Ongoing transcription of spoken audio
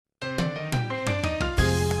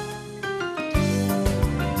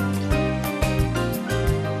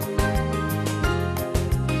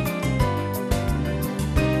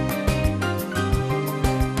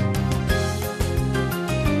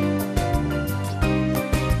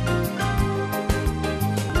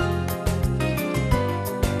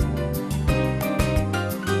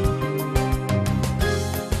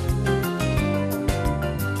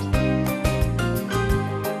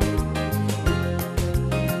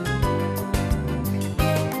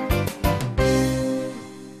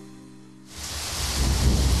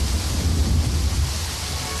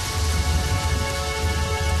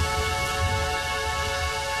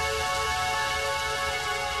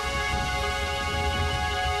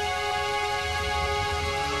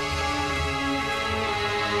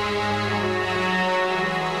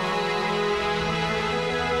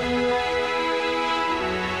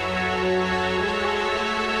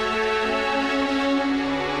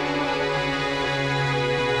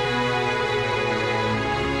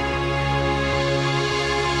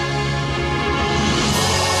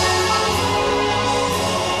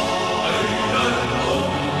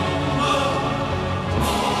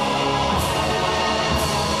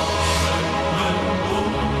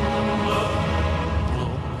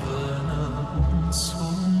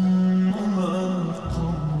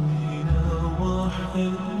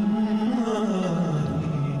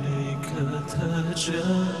شاء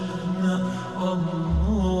الله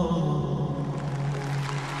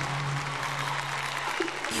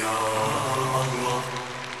يا الله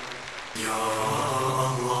يا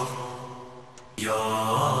الله يا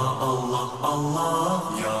الله الله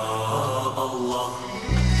يا الله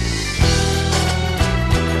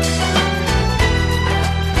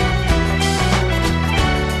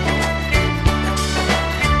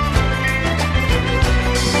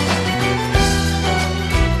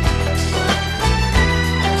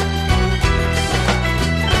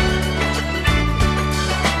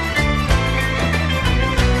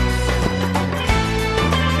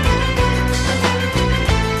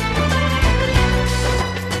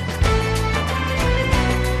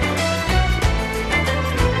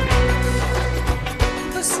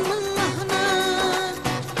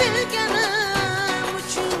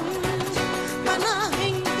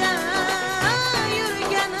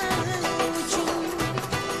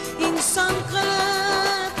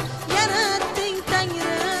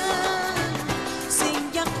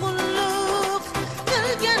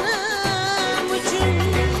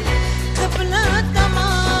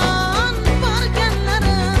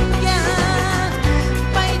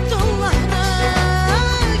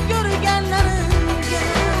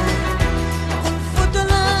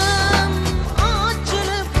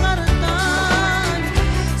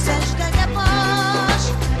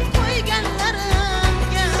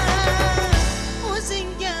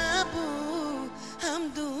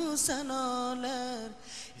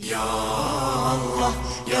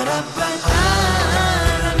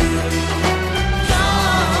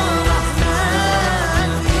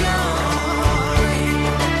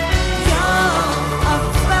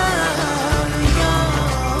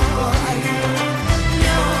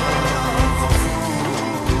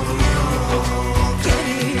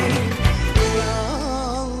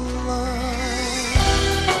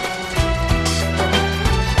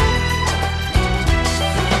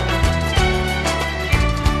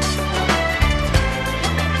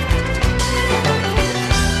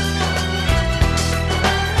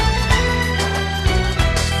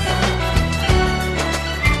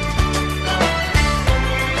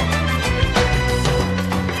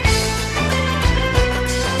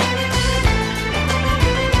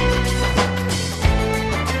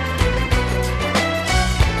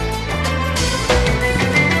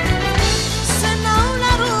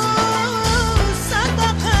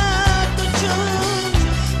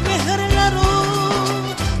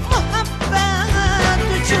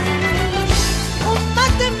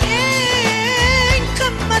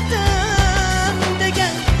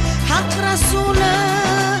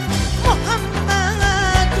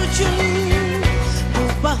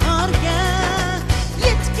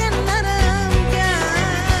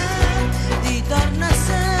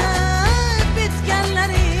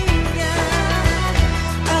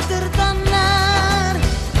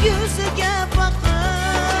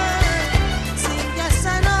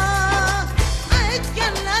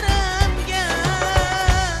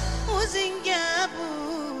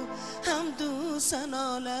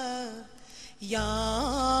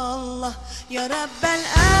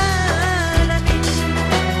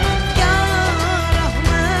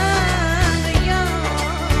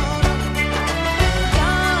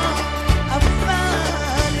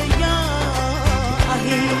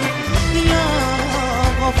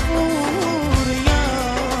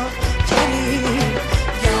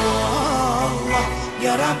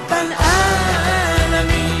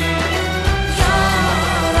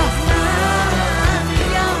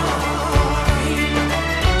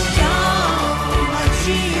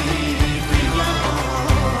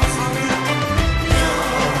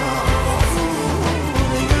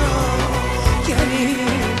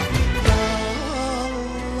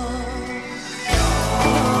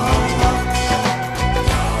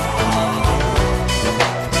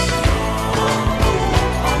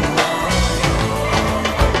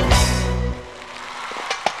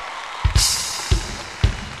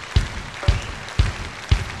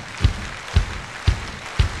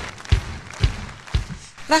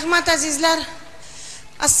Rahmat azizlar.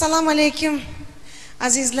 Assalomu alaykum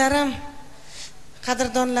azizlarim,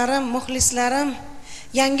 qadrdonlarim, muxlislarim,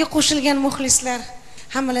 yangi qo'shilgan muxlislar.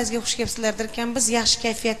 Hammalaringizga xush kelibsizlardir ekan. Biz yaxshi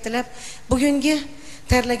kayfiyat tilab bugungi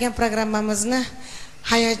tayyorlagan programmamizni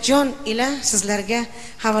hayajon ila sizlarga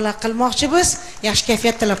havola qilmoqchimiz. Yaxshi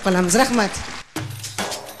kayfiyat tilab qolamiz. Rahmat.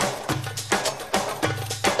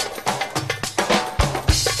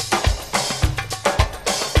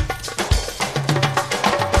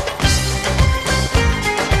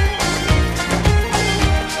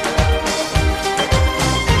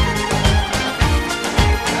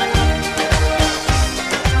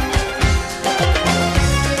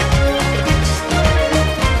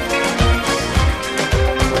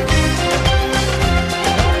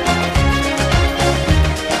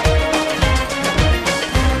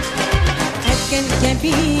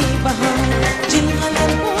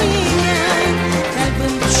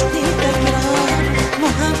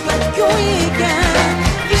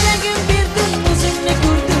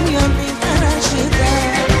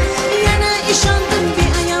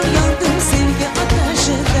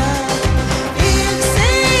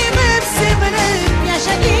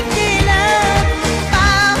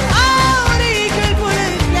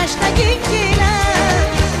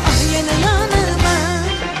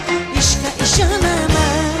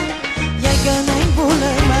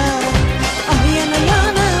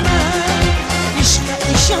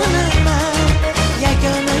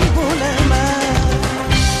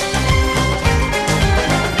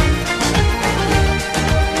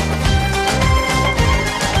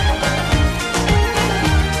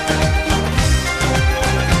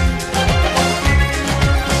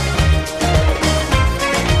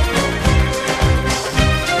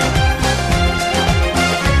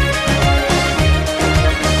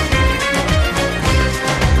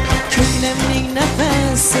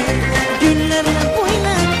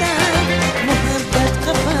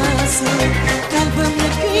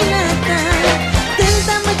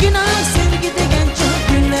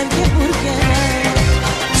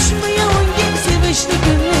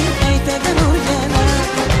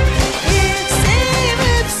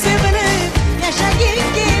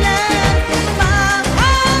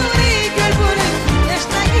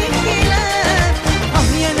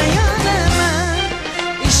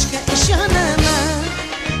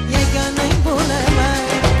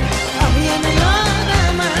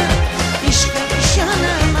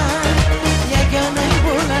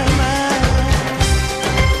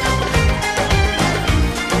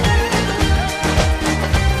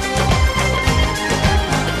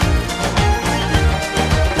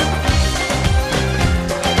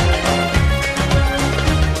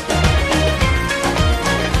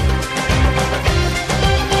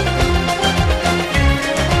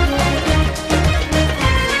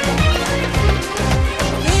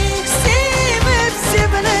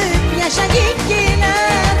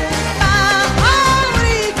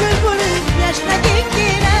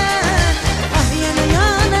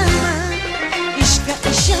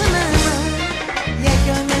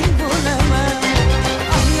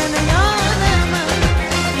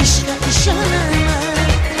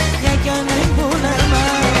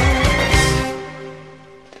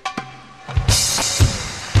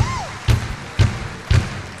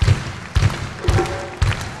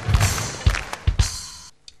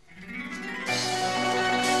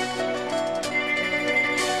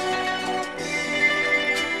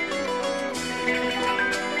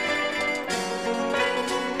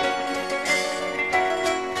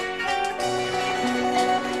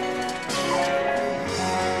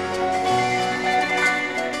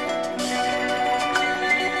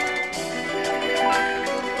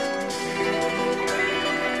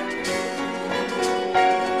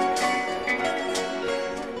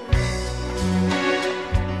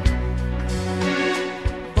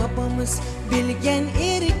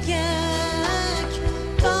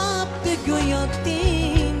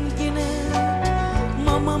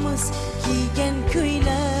 tinmas kiygan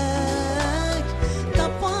ko'ylak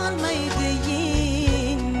topolmaydi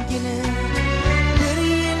yengini. Bir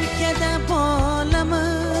yelkada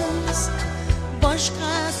bolamiz,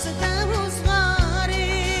 boshqasida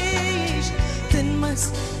o'zg'arish. Tinmas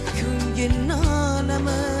ko'ngil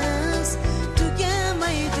nolamiz,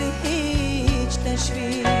 tugamaydi hech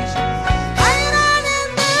tashvish. Hayron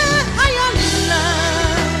endi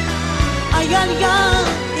ayollar, ayol yo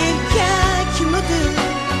erkakmidir?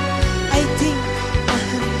 Ayting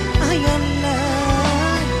axir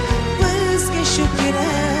ayollar, bizga shu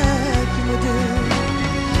kerakmidir?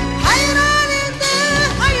 Hayron endi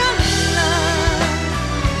ayollar,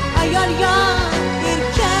 ayol yo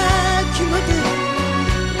erkakmidir?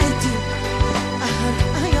 Ayting axir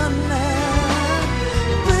ayollar,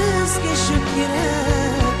 bizga shu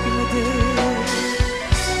kerakmidir?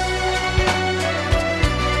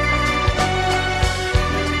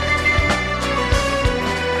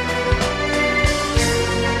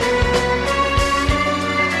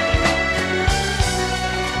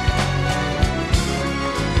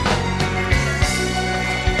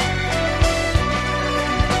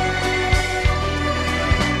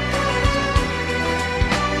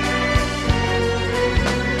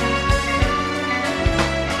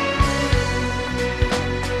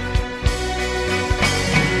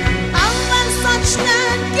 Avval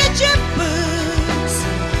sochdan kechib biz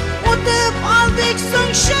o'tib oldik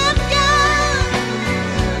so'ng shamga.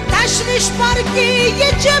 Tashvish borki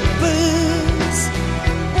yechib biz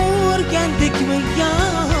o'rgandikmi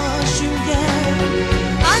yoshimga.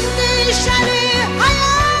 Andishali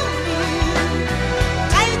hayotim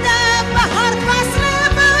qayda bahor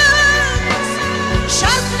faslimiz.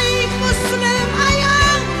 Sharqlik muslim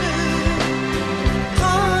ayolim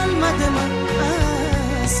qolmadimi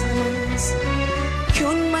aslimiz.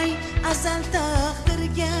 Ko'nmay azal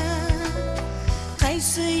taqdirga,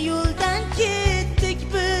 qaysi yo'ldan ketdik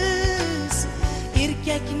biz?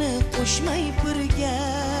 Erkakni qo'shmay birga,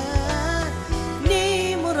 ne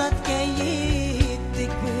murodga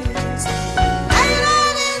yetdik biz?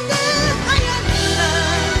 Hayron endi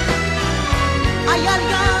ayollar, ayol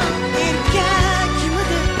yo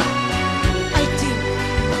erkakmidir? Ayting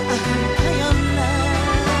axir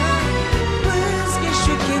ayollar, bizga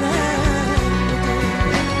shu kerakmidir?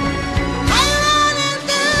 Hayron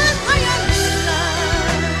endi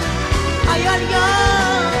ayollar, ayol yo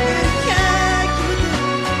erkakmidir?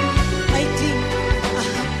 Ayting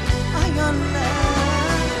axir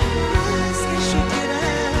ayollar, bizga shu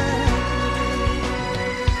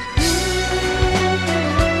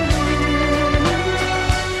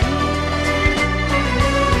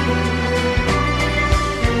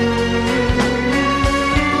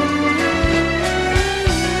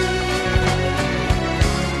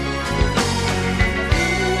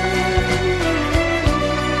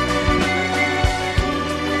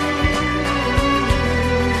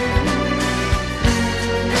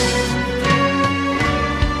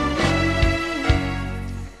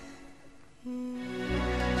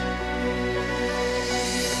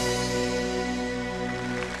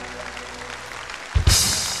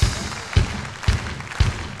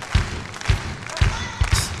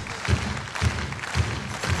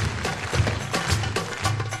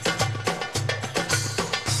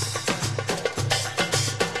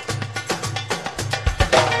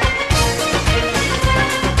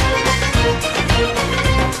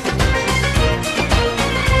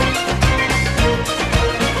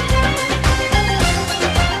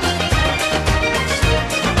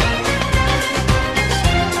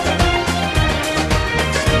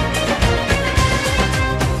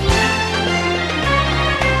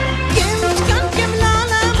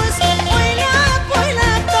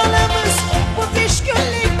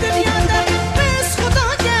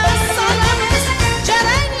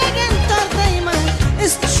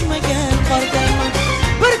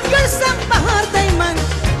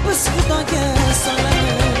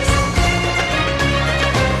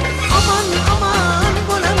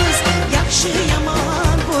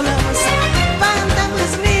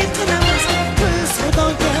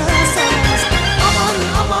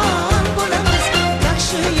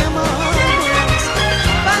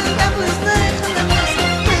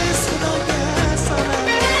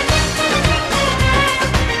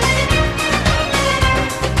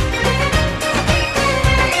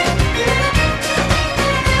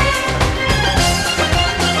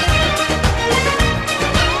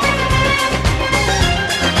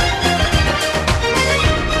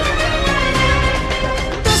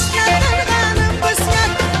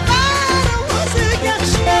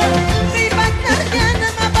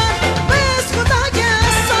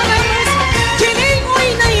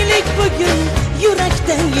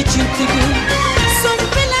kechib tugul so'ng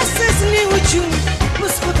bilasiz ne uchun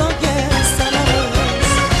biz Xudoga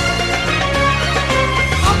salamiz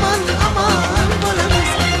aman aman bo'lamiz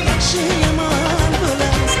yaxshi yomon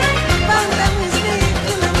bo'lamiz bandamizni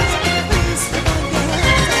qilamiz biz Xudoga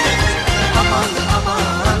aman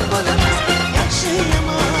aman bo'lamiz yaxshi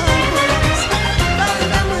yomon bo'lamiz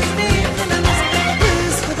bandamizni qilamiz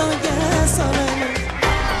biz Xudoga salamiz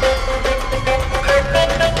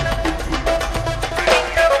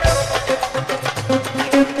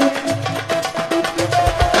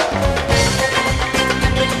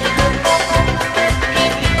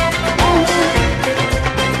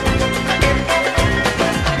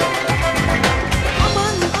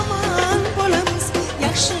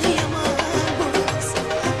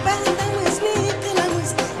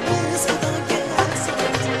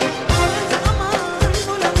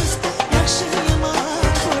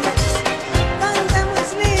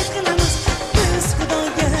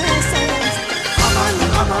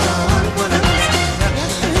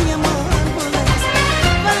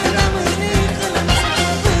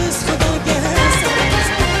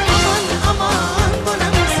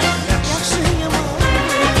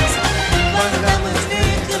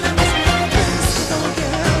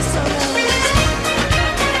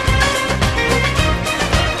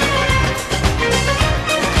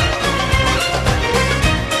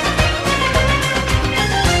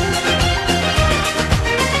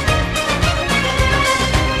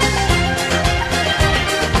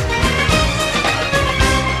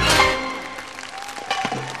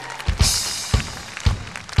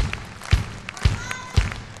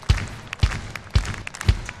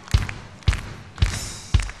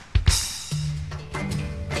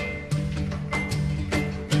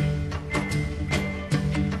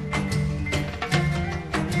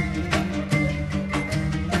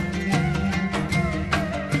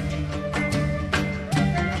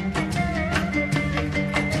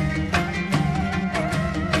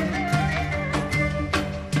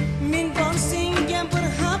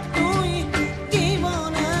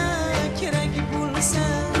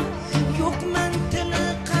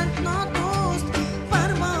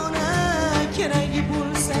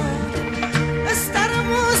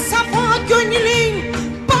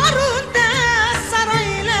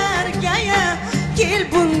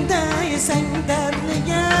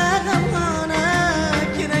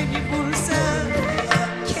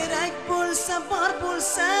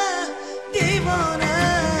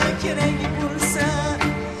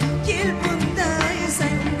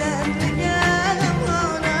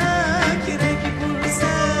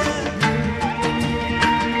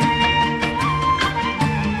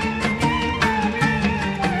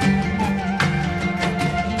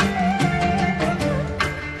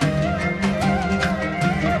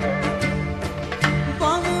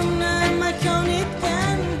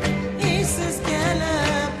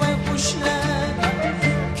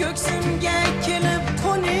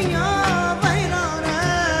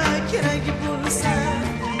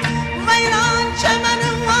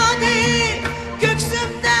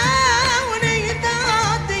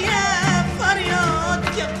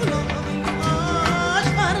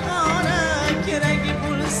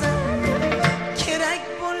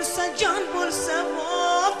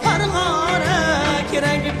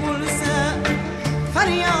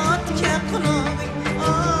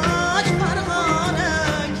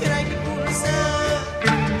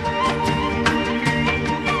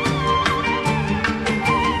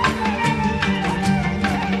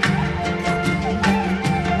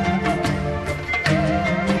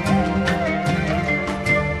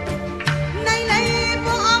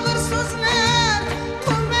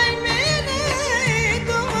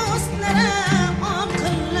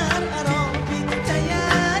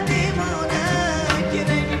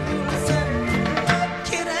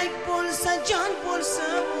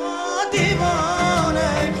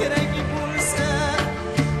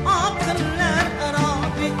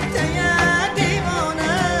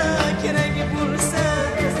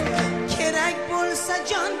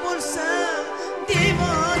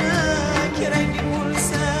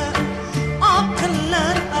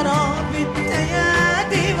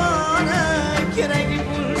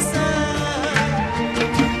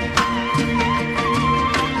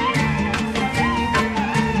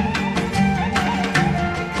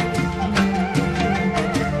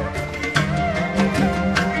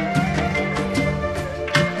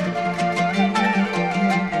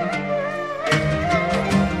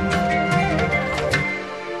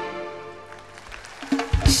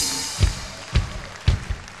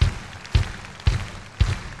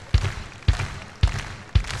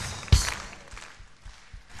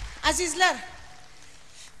Azizlar,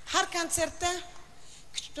 har konsertda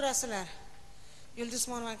kutib turasizlar. Yulduz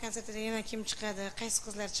Usmonova konsertida yana kim chiqadi, qaysi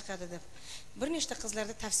qizlar chiqadi deb. Bir nechta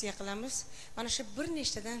qizlarga tavsiya qilamiz. Mana shu bir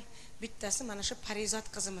nechtadan bittasi mana shu Parizod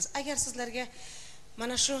qizimiz. Agar sizlarga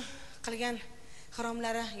mana shu qilgan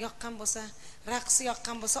haromlari yoqqan bo'lsa, raqsi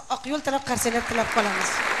yoqqan bo'lsa, oq yo'l taraf qarsaklar tilab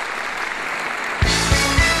qolamiz.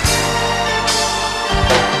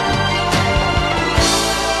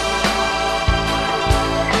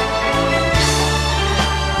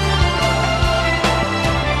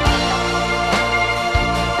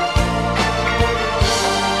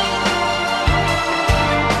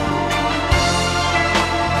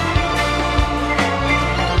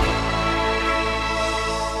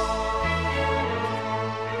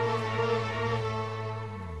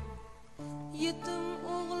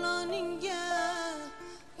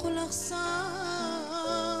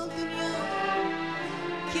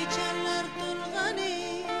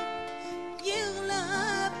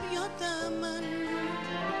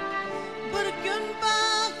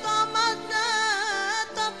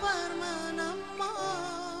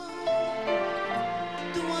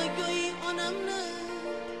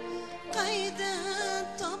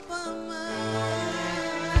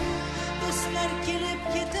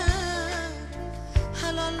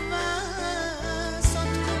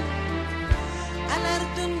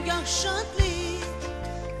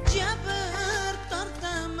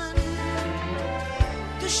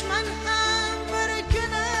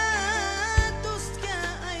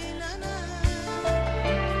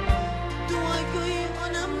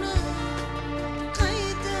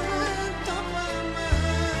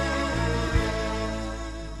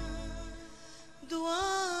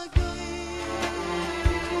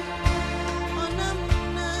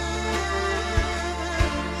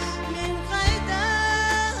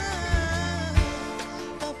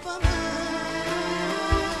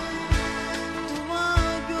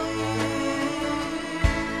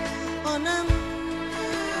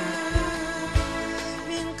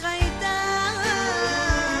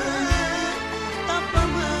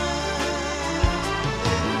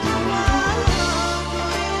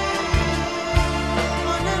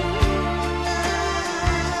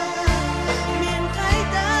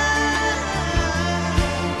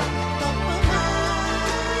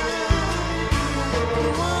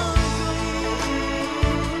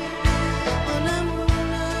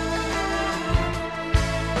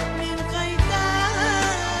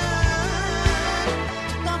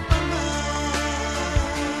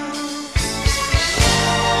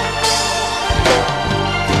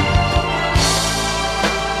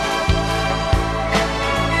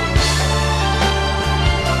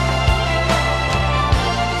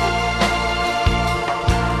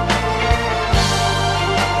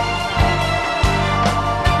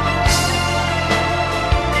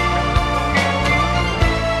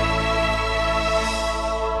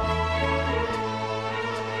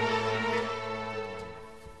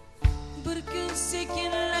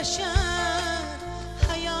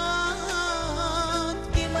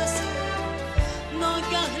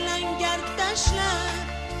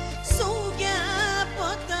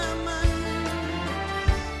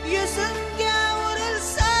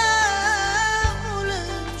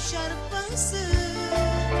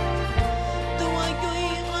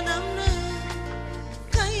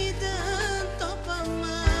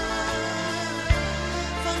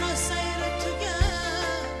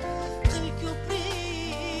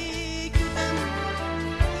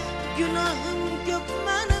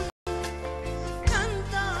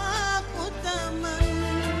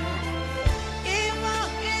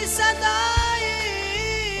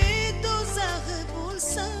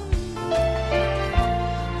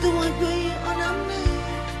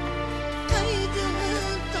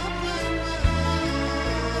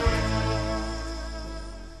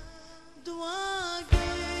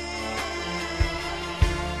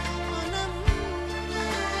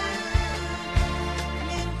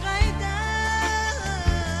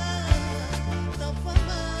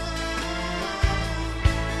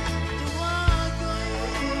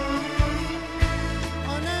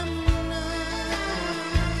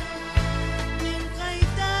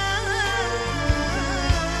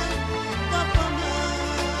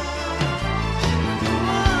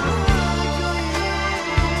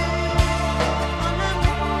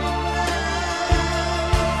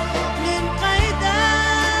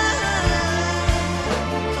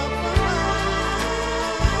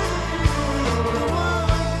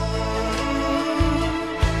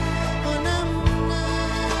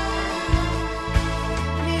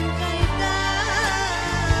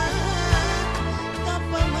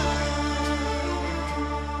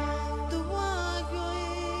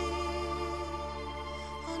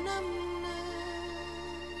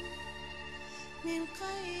 men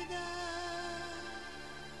qayda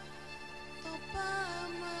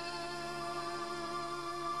topaman.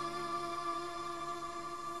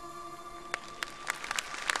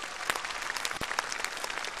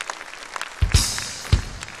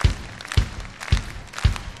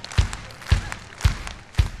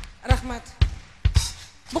 Rahmat.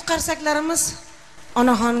 Bu qarsaklarimiz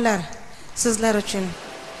onaxonlar sizlar uchun.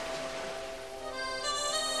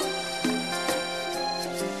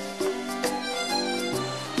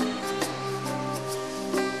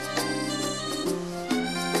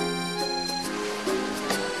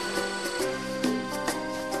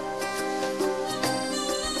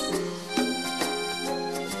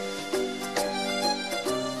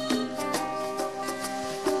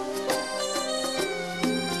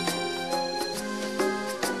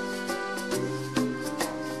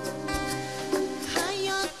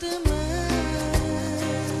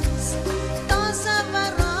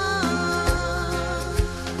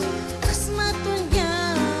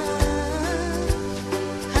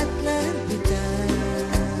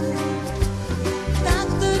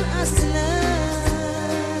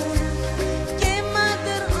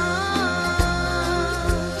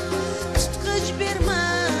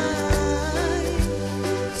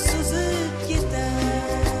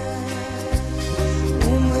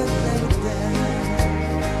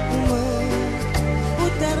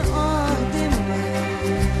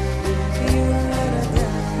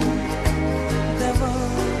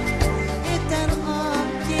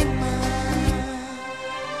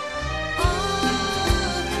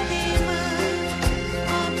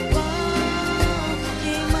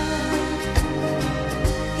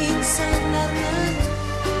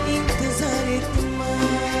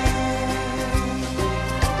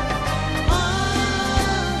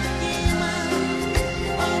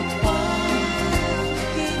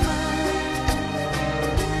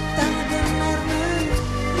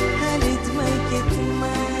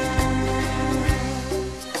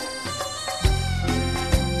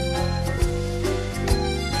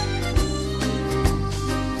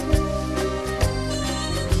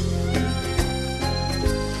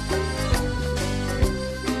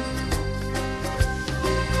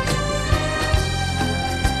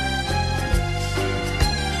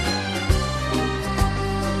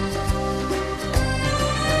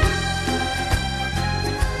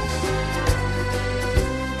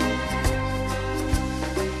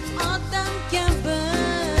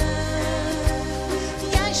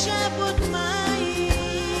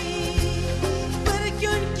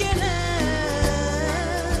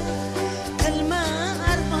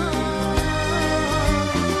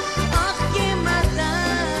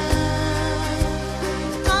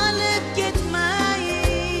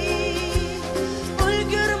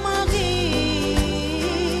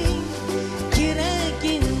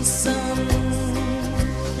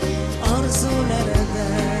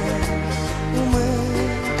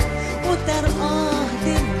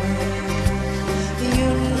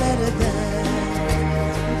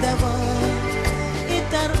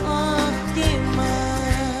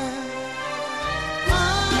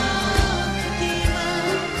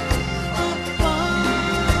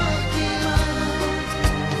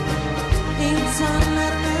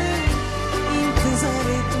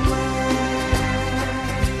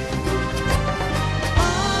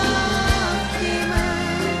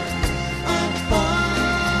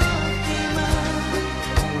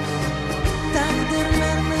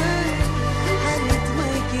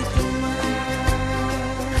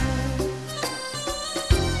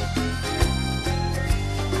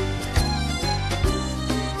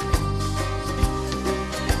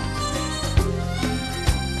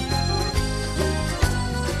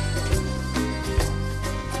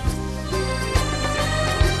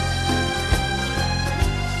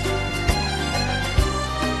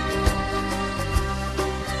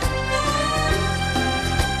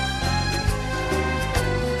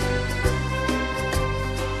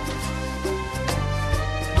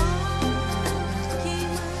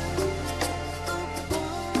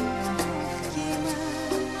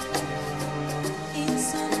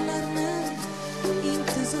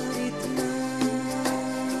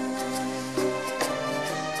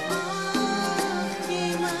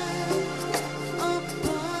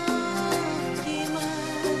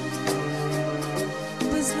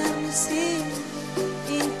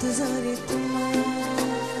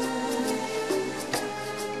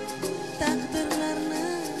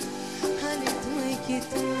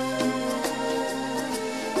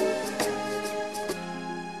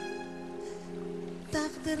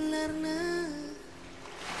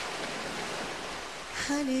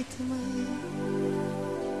 etme,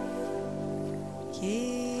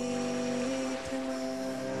 gitme.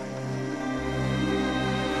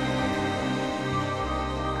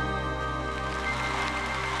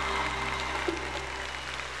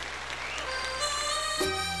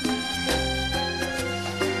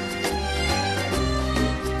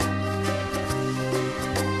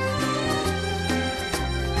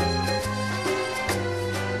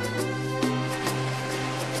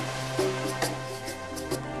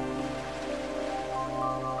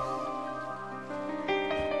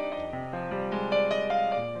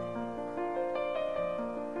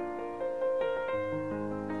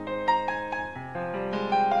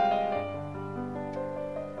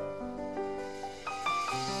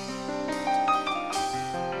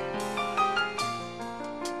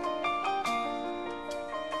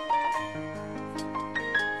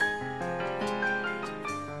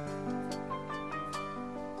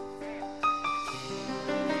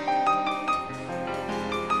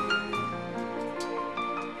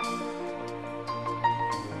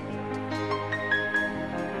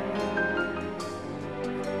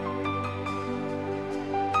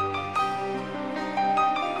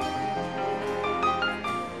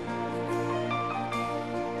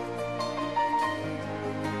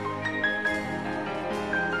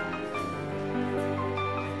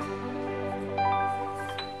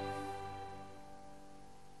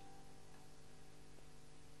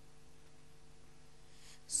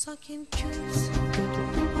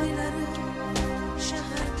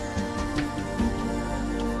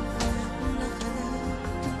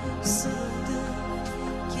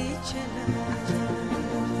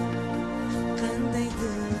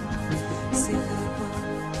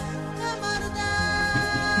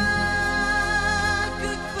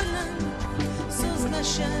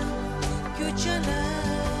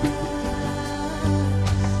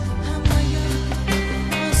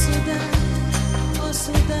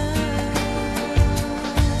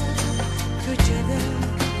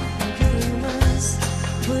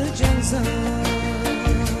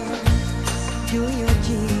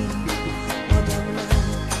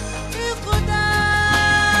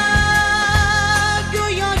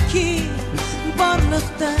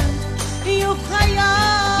 uzoqda yo'q hayot.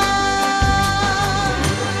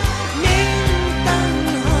 Men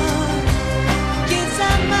tanho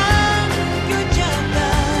kezaman ko'chada,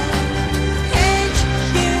 hech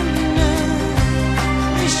kimni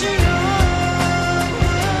ishi yo'q.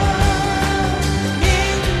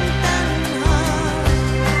 Men tanho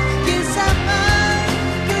kezaman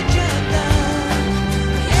ko'chada,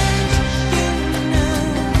 hech kimni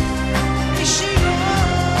ishi yo'q.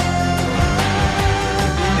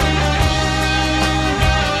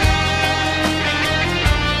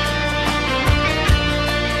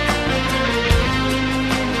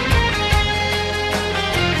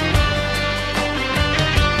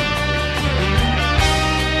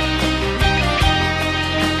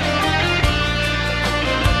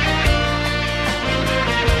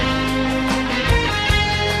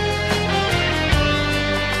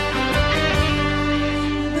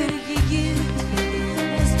 Bir yigit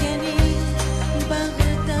o'zganing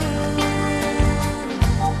bag'ridan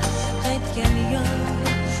qaytgan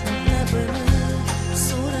yosh labini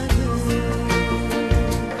so'radi.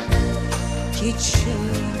 Kechish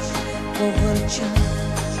o'g'ilcha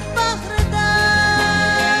bag'ridan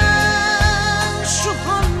shu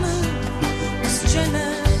holni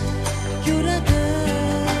izchalab yuradi.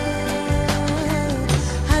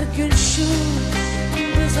 Har kun shu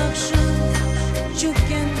biz oqshom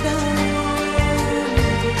cho'kkanda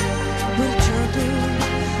bir jodu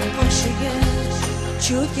qoshiga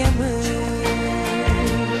cho'kamiz.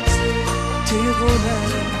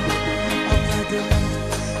 Tuyg'ular oqadi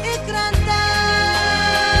ekrandan,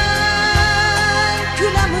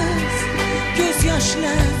 kulamiz, ko'z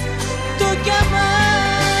yoshlar to'kamiz.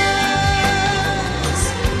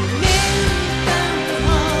 Men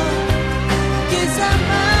tanho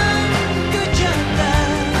kezaman ko'chada,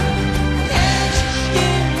 hech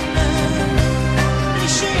kimni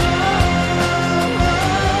ishi yo'q.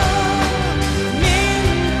 Men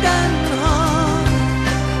tanho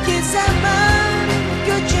kezaman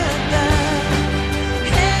ko'chada,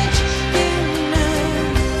 hech kimni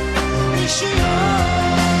ishi yo'q.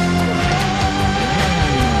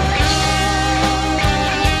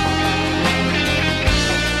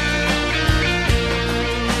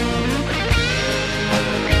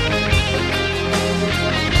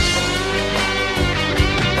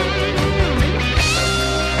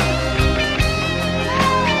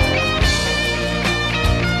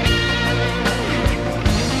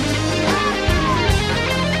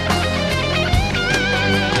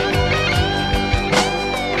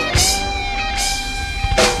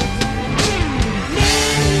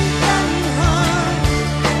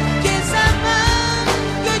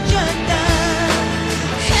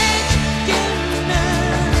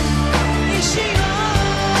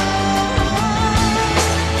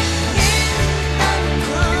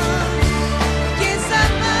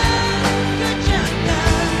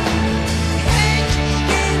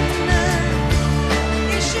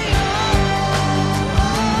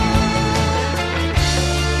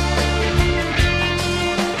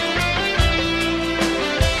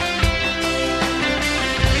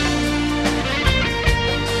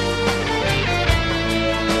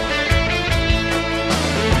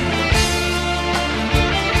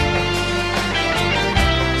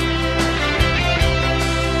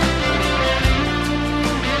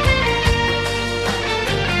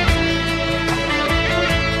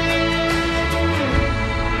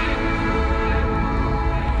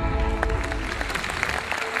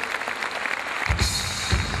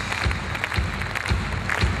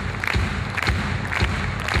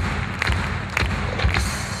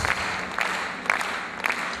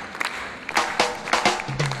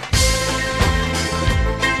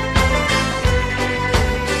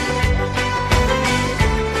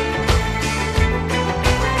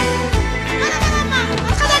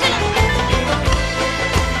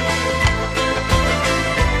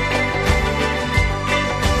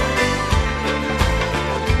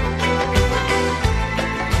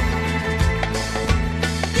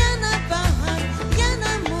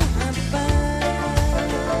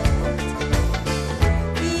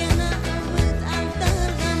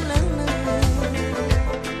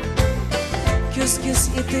 Kuz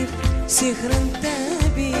etib sehrin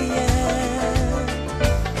tabiat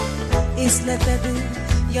eslatadi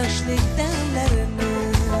yoshlik damlarini.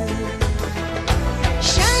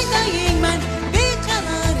 Shaydoyingman,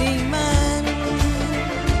 beqaroringman,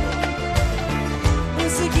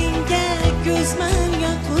 o'zingga ko'zman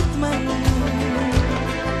yoqutman.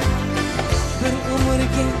 Bir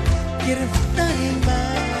umrga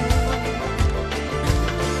giriftoringman,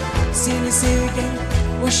 seni sevgan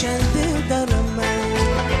o'shanda daraman.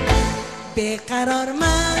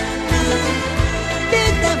 Beqarorman,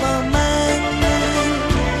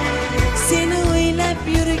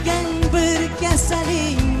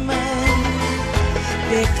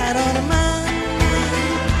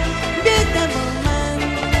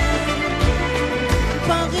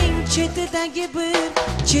 bog'ing chetidagi bir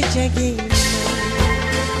chechagingman.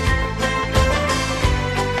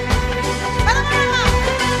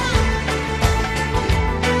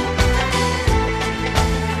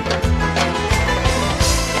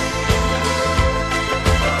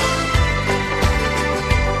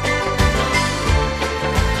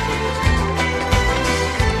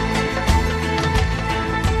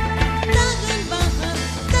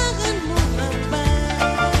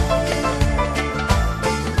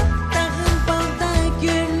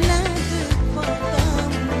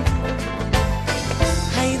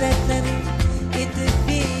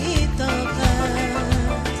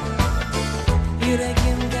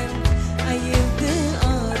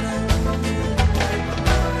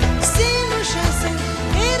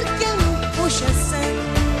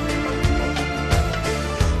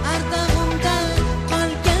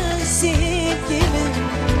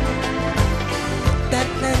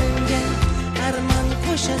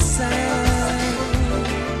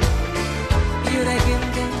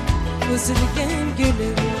 Üzülgen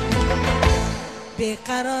gülüm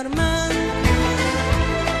bekararman,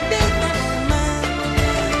 bekararman.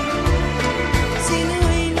 Seni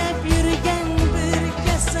oylab yurgan bir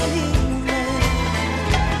kasalingman.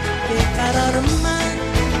 Bekararman,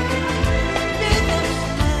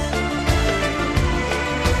 bekararman.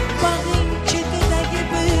 Bog'ing chetidagi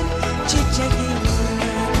bir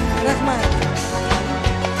chechagingman. Rahmat.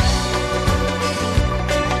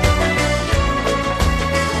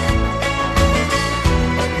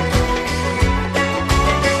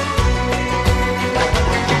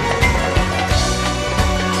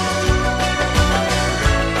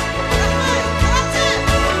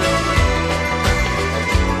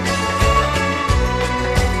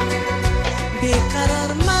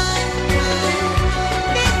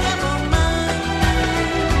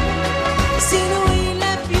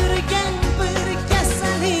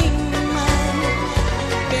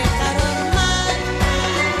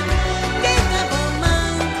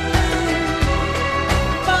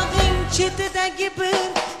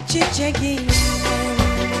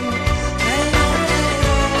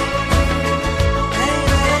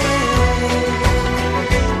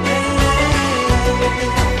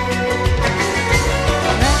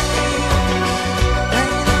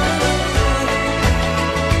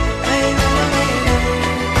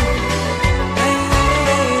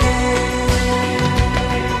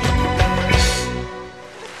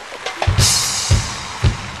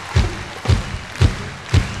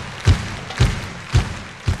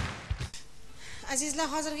 Azizlar,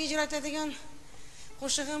 hozirgi ijro etadigan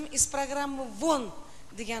qo'shig'im is programma Von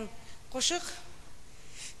degan qo'shiq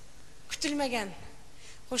kutilmagan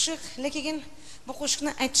qo'shiq, lekin bu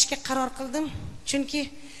qo'shiqni aytishga qaror qildim, chunki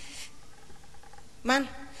men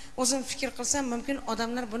o'zim fikr qilsam, mumkin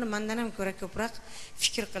odamlar buni mendan ham ko'ra ko'proq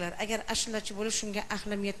fikr qilar. Agar ashulachi bo'lib shunga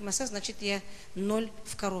aqlim yetmasa, значит я 0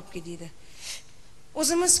 в коробке deydi.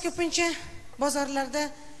 O'zimiz ko'pincha bozorlarda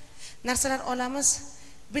narsalar olamiz,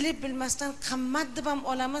 bilib bilmasdan qimmat deb ham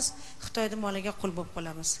olamiz, Xitoyda moliga qul bo'lib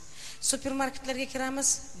qolamiz. Supermarketlarga kiramiz,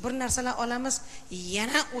 bir narsalar olamiz,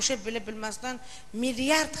 yana o'sha bilib bilmasdan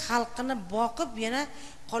milliard xalqini boqib, yana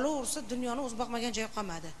qolaversa dunyoni o'z boqmagan joy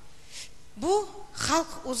qolmadi. Bu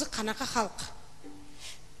xalq o'zi qanaqa xalq?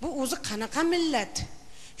 Bu o'zi qanaqa millat?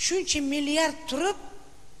 Shuncha milliard turib,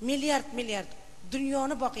 milliard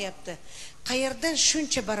dunyoni boqyapti. Qayerdan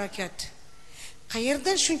shuncha barakat?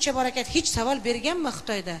 Qayerdan shuncha barakat? Hech savol berganmi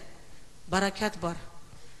Xitoyda? Barakat bor.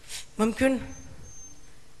 Mumkin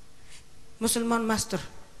musulmon mastur,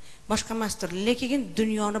 boshqa mastur, lekin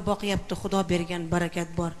dunyoni boqyapti, Xudo bergan barakat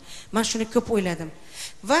bor. Men shuni ko'p o'yladim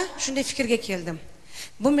va shunday fikrga keldim.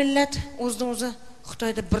 Bu millat o'zidan o'zi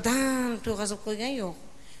Xitoyda birdan to'g'azib qo'ygan yo'q.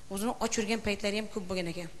 O'zini ochirgan paytlari ham ko'p bo'lgan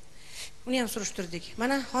ekan. Uni ham surishtirdik.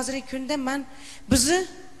 Mana hozirgi kunda men bizni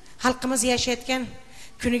xalqimiz yashayotgan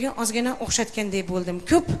kuniga ozgina o'xshatgandek bo'ldim.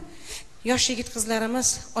 Ko'p yosh yigit qizlarimiz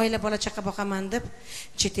oila bola chaqa boqaman deb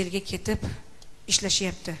chet elga ketib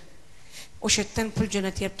ishlashyapti. O'sha yerdan pul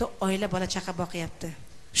jo'natyapti, oila bola chaqa boqyapti.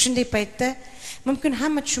 Shunday paytda mumkin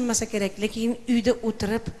hamma tushunmasa kerak, lekin uyda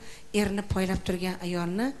o'tirib erni poylab turgan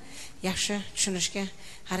ayolni yaxshi tushunishga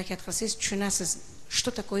harakat qilsangiz tushunasiz. Что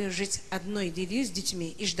такое жить одной, deydi-yu, с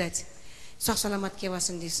детьми и ждать. Sog' salomat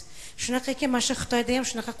kelsin deysiz. Shunaqa ekan, mana shu Xitoyda ham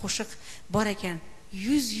shunaqa qo'shiq bor ekan.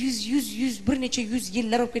 100 bir necha 100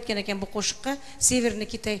 yillar o'tib ketgan ekan bu qo'shiqqa, Severni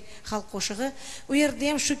Kitay xalq qo'shig'i. U yerda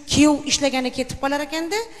ham shu kuyov ishlagani ketib qolar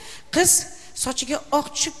ekanda, qiz sochiga oq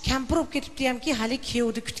tushib kampir bo'lib ketibdi hamki, hali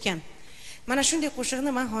kuyovni kutgan. Mana shunday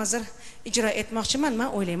qo'shiqni men hozir ijro etmoqchiman. Men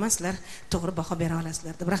o'ylayman sizlar to'g'ri baho bera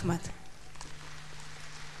olasizlar deb. Rahmat.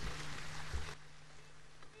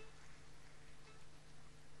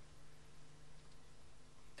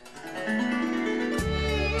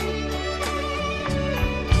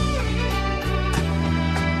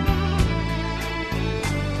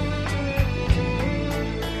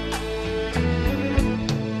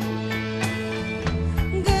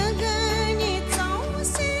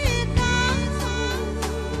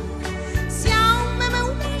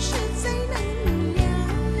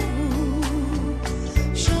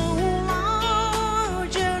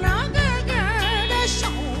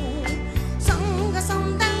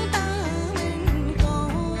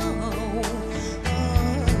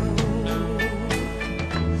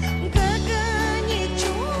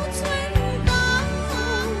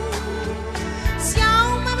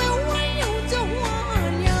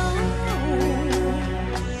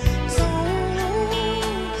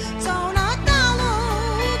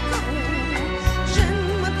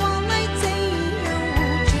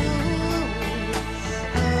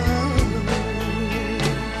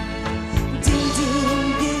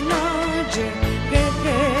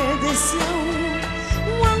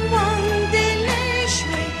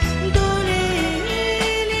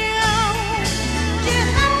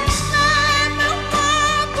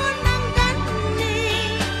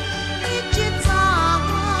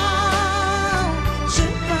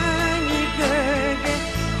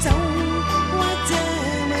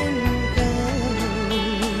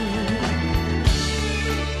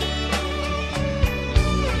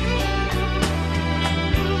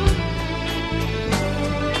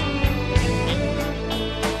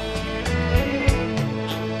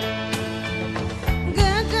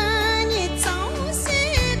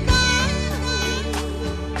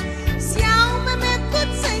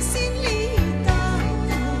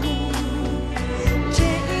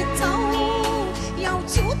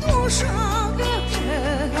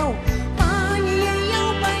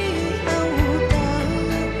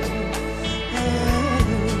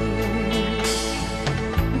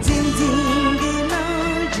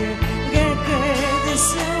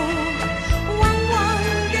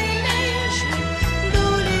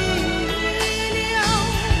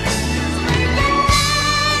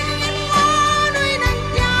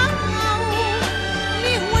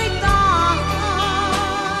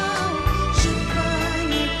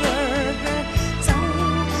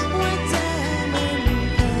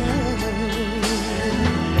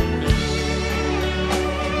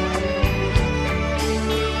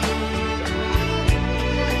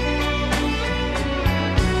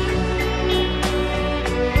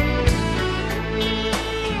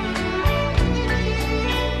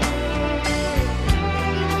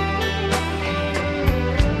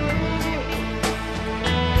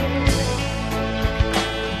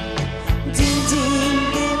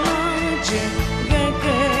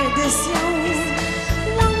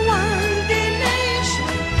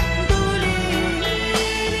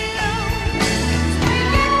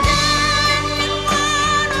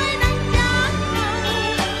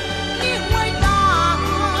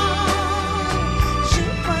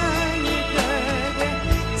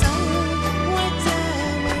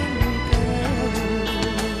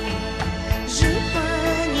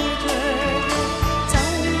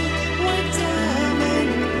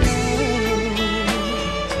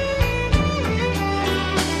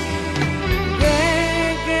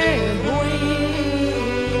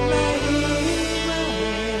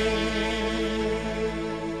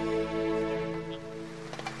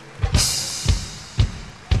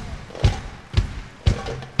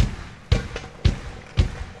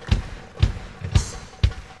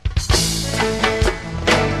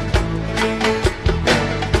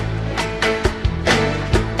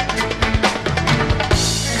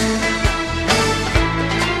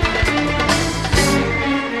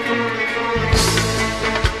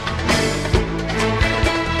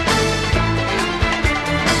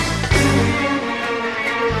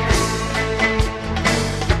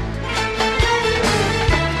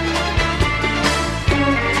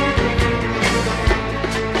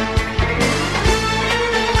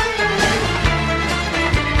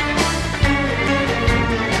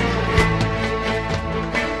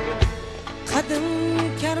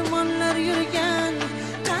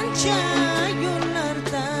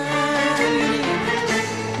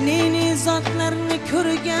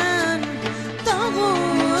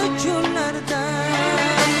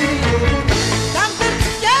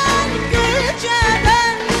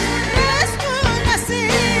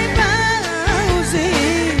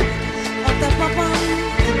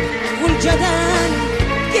 ko'chadan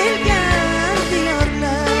kelgan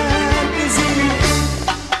diyorlar bizi.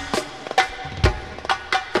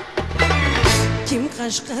 Kim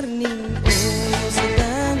Qashqarning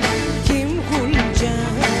o'zidan, kim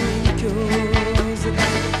G'uljaning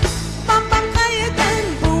ko'zidan. Babam qayerdan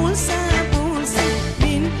bo'lsa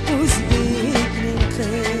men o'zbekning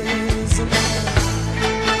qiziman.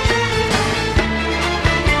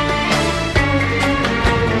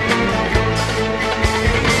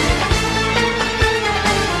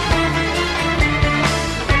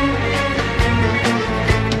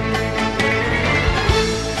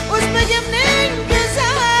 O'zbegimning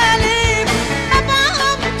go'zali,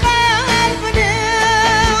 babam qalbini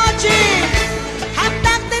ochib, ham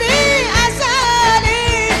taqdiri azali,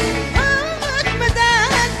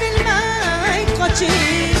 o'tmadan bilmay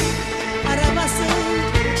qochib. Arabasi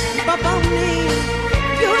babamning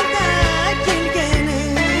yo'lda kelgani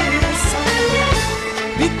son,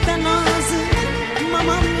 bitta nozik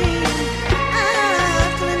mamamning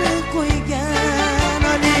aqlini qo'ygan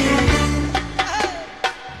olim.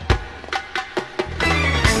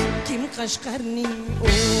 Kim Qashqarning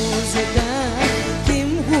o'zidan, kim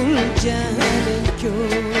G'uljaning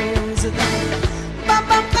ko'zidan.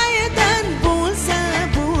 Babam qayerdan bo'lsa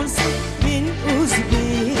men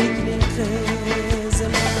o'zbekning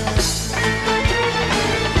qiziman.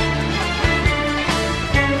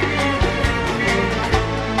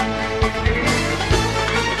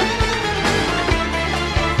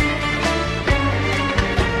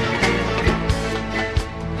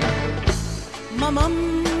 Mamam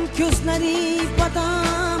ko'zlari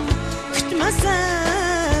badam, kutmasa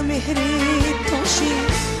mehri toshi,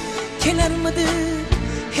 kelarmidi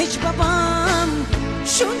hech babam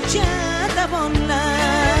shuncha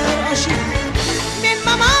davonlar oshib. Men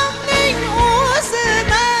mamamning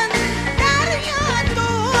o'zidan daryo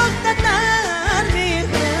to'xtatar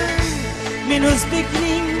mehrim. Men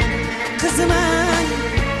o'zbekning qiziman,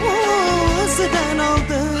 o'zidan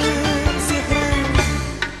oldim sehrim.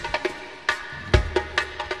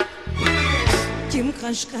 Kim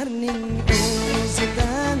Qashqarning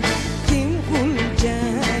o'zidan, kim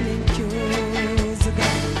G'uljaning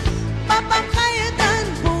ko'zidan. Babam qayerdan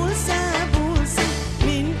bo'lsa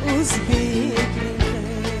men o'zbekning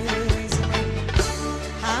qiziman.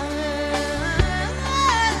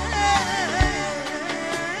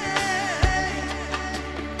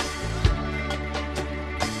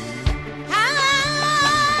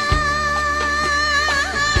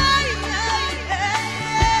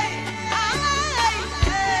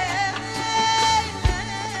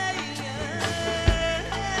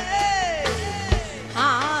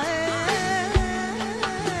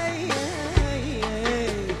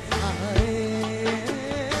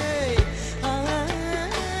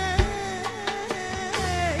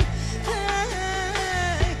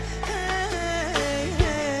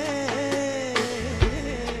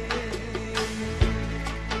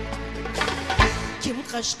 Kim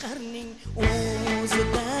Qashqarning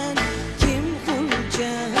o'zidan, kim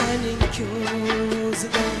G'uljaning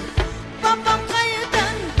ko'zidan. Babam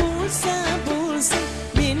qayerdan bo'lsa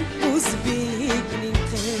men o'zbekning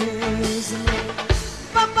qiziman.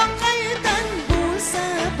 Babam qayerdan bo'lsa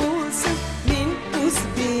men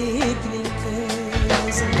o'zbekning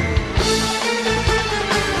qiziman.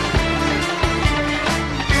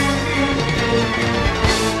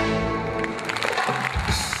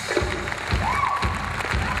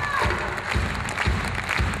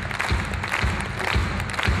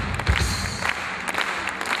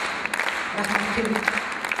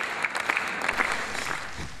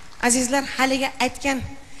 Azizlar, haliga aytgan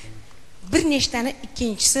bir nechtani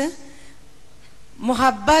ikkinchisi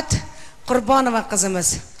Muhabbat Qurbonova qizimiz.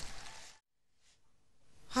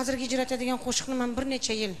 Hozirgi ijro etadigan qo'shiqni men bir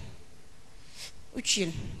necha yil, 3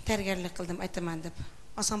 yil tayyorgarlik qildim aytaman deb.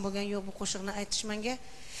 Oson bo'lgan yo'q bu qo'shiqni aytish menga.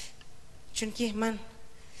 Chunki men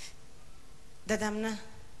dadamni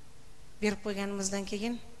berib qo'yganimizdan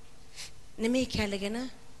keyin nima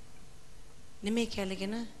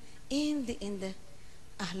ekanligini endi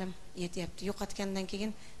ahlim yetyapti. Yo'qotgandan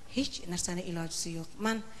keyin hech narsani ilojisi yo'q.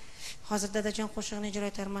 Men hozir dadajon qo'shiqni ijro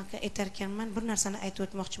etarkanman, bir narsani aytib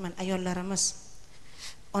o'tmoqchiman. Ayollarimiz,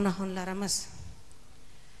 onaxonlarimiz,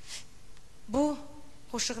 bu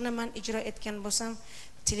qo'shiqni men ijro etgan bo'lsam,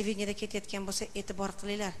 televideniyada ketayotgan bo'lsa e'tibor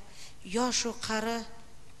qilinglar. Yosh u qari,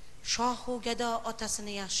 shohu gado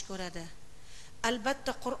otasini yaxshi ko'radi.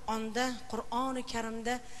 Albatta Qur'onda, Qur'oni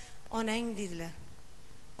Karimda onang dedilar.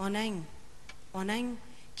 Onang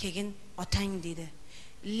keyin otang dedi.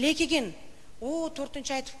 Lekin u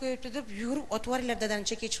 4-chi aytib qo'yibdi deb yurib otvaringlar dadani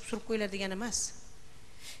chekka chiqib surib qo'yinglar degan emas.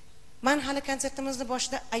 Men hali konsertimizni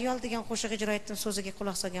boshida ayol degan qo'shiq ijro etdim, so'ziga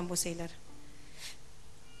quloq solgan bo'lsanglar.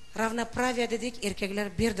 Ravnopraviya dedik, erkaklar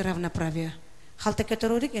berdi ravnopraviya. Xalta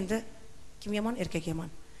ko'tardik, endi kim yomon, erkak yomon.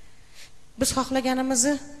 Biz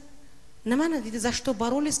xohlaganimizni nimani deydi, za что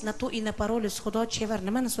боролись, на то и напоролись, Xudo chevar,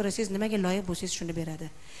 nimani so'rasangiz, nimaga loyiq bo'lsangiz shuni beradi.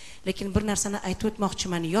 Lekin bir narsani aytib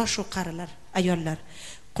o'tmoqchiman, yosh u qarilar, ayollar,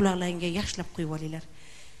 quloqlaringga yaxshilab qo'yib olinglar.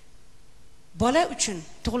 Bola uchun,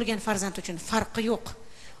 tug'ilgan farzand uchun farqi yo'q.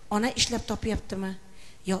 Ona ishlab topyaptimi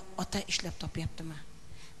yo ota ishlab topyaptimi?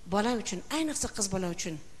 Bola uchun, ayniqsa qiz bola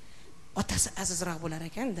uchun otasi azizroq bo'lar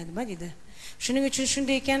ekan-da, nima deydi? Shuning uchun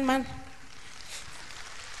shunday ekan, men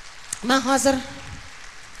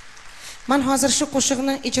hozir shu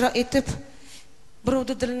qo'shiqni ijro etib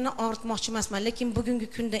birovning dilini og'ritmoqchi emasman, lekin bugungi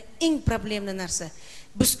kunda eng problemli narsa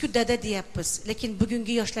biz-ku dada deyapmiz, lekin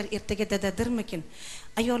bugungi yoshlar ertaga dadadirmikin?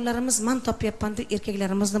 Ayollarimiz men topyapman deb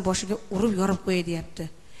erkaklarimizni boshiga urib yorib qo'yay deyapti.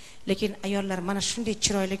 Lekin ayollar, mana shunday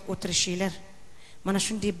chiroyli o'tirishinglar, mana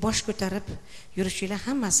shunday bosh ko'tarib yurishinglar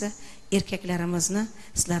hammasi erkaklarimizni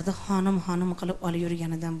sizlarni xonim qilib olib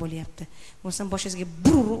yurganidan bo'lyapti. Bo'lsam boshingizga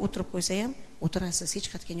bir urib o'tirib qo'ysa ham o'tirasiz, hech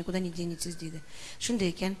qayerga nikuda не денетесь deydi.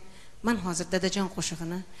 Shunday ekan, men hozir dadajon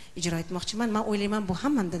qo'shig'ini ijro etmoqchiman. Men o'ylayman bu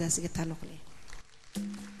hamma dadasiga taalluqli.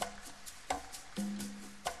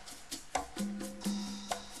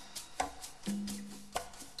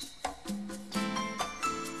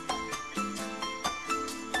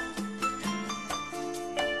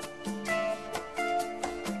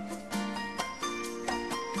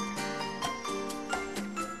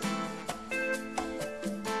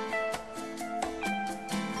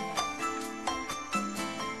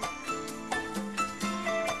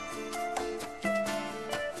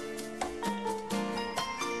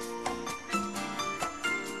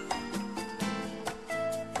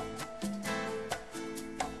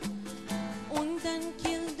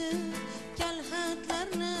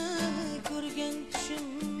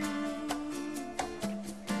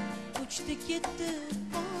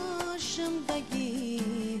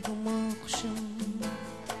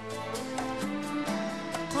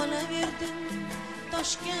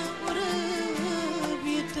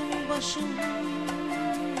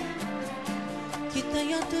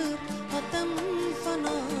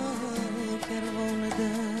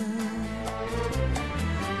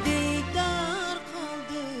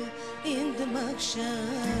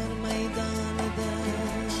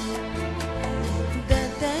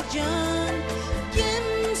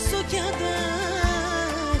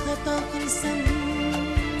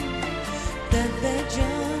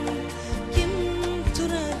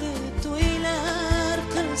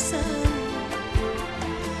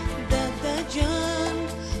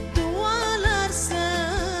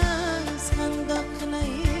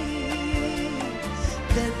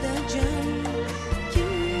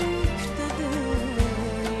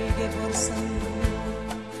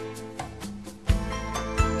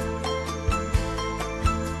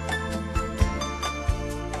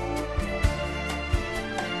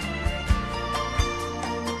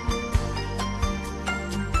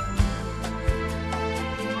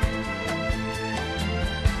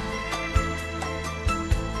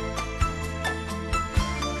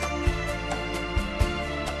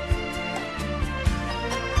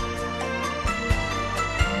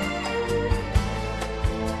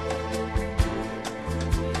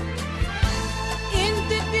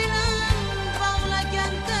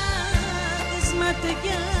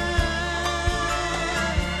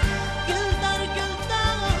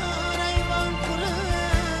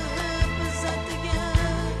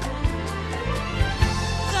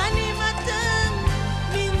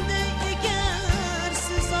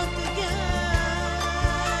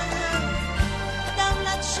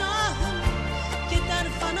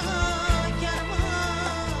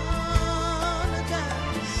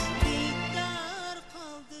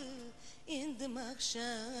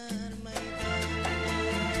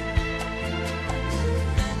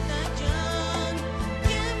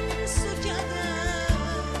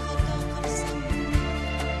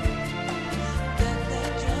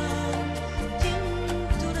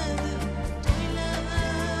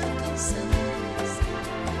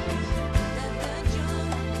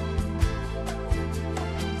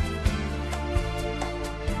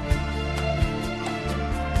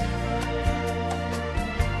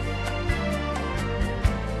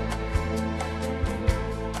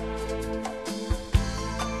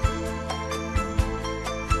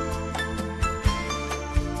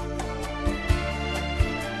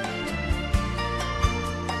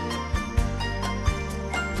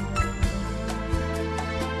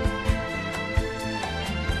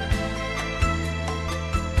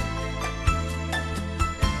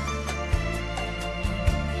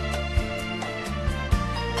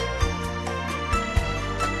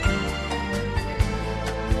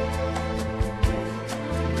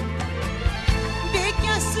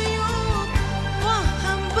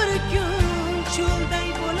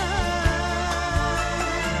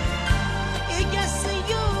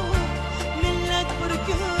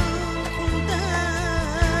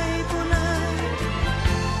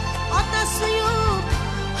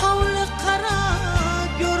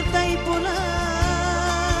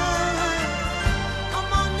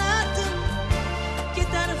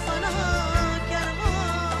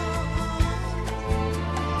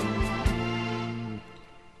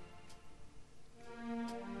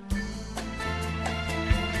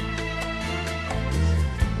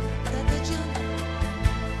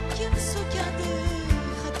 kim so'kadi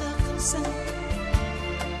xato qilsam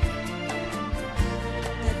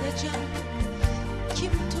dadajon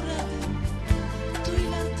kim turadi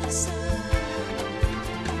to'ylar qilsa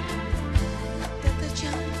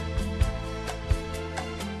dadajon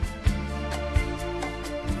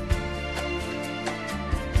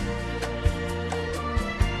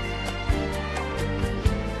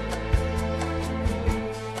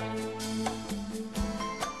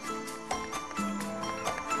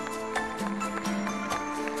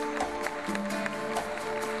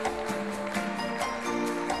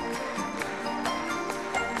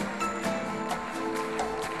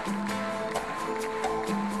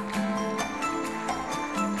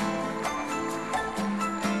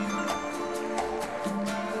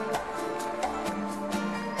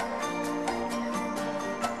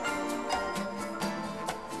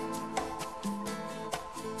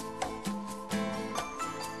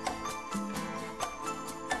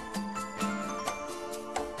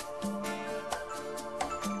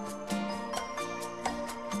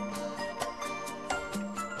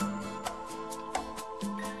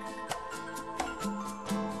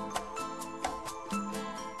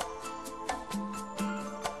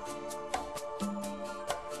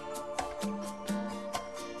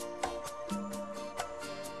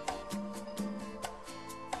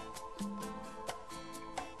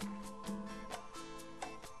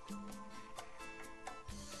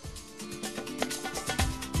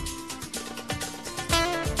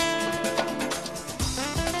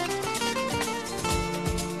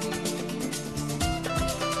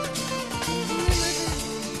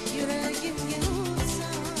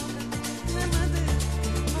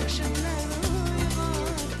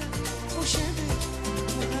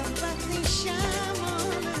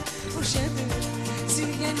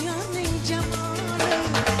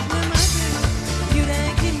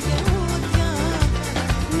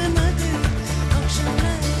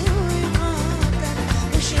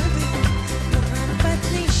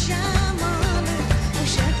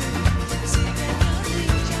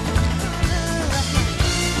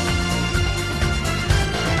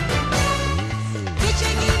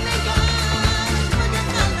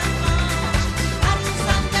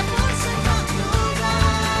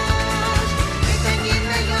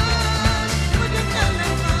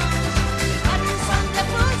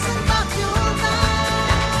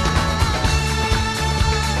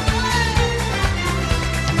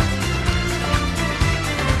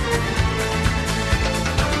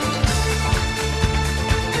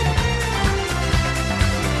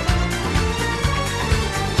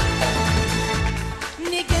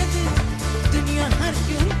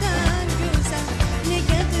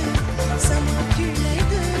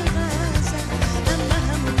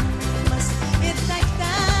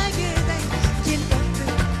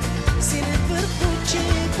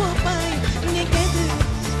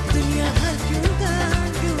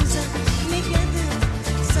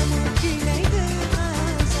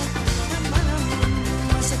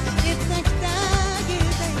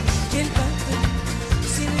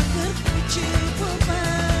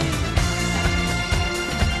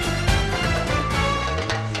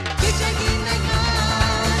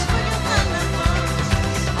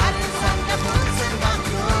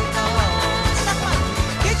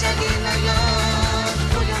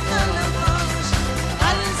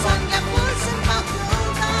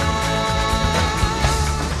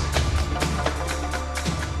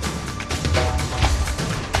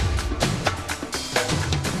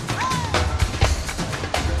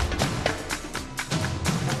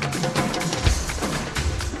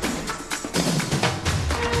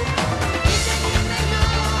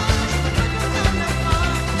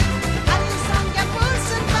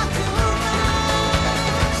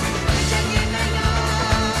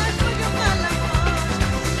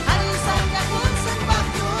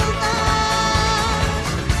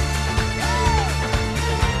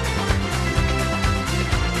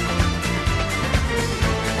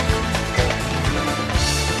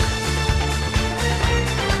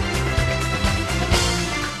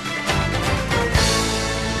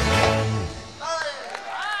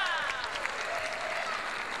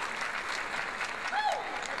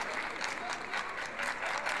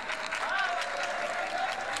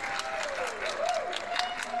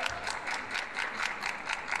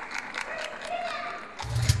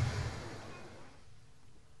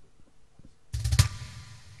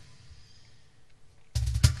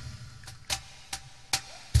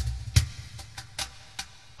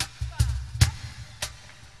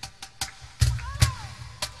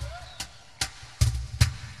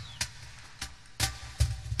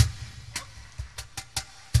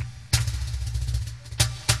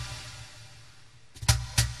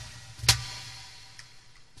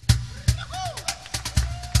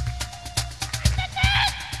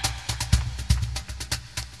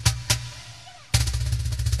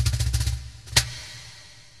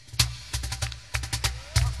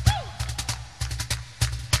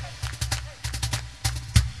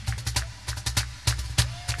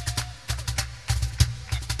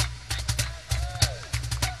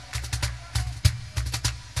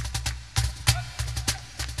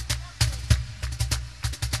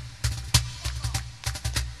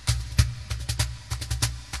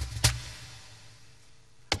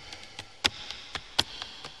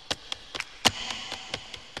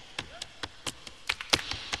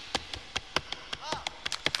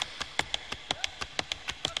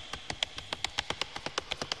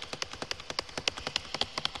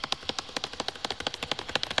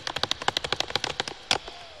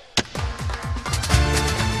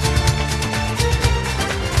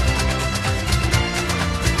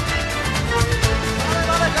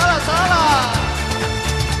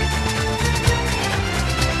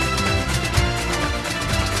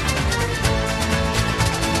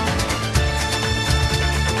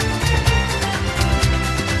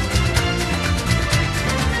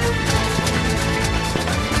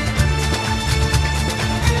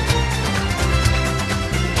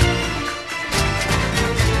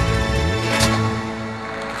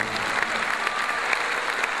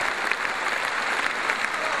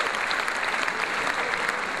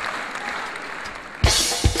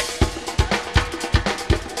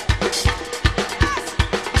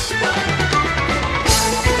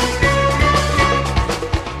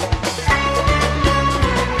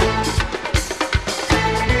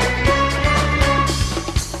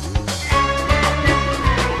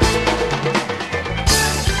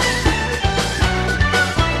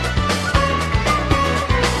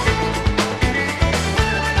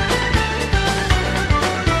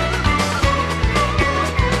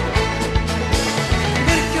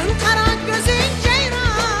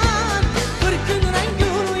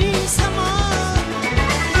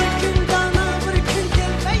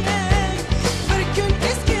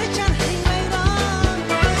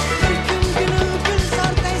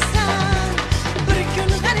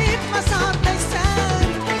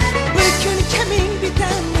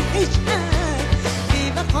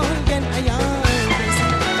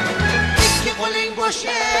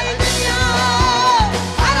şey dünya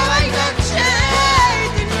arabayla şey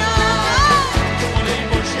dünya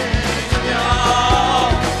Olayım o şey dünya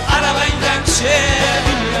arabayla şey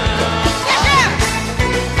dünya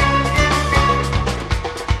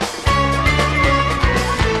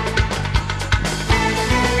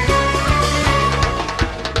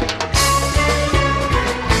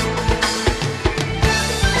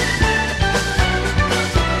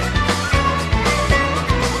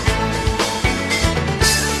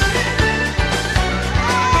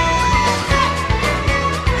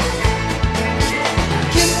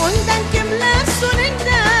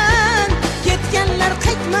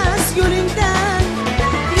yo'lingdan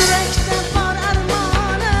yurakda bor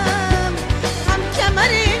armonim ham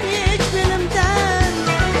kamaring hech belimdan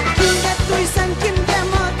kimga to'ysan kimga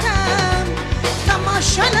motam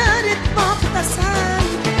tomoshalar etmoqdasan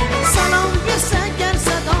salom bersa gar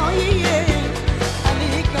sadoying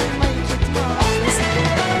alik olmay ketmoqdasan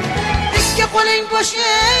ikki qo'ling bo'sh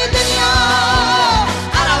ey dunyo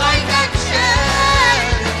aravaydek shay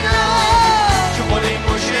dunyo ikki qo'ling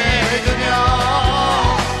bo'sh ey dunyo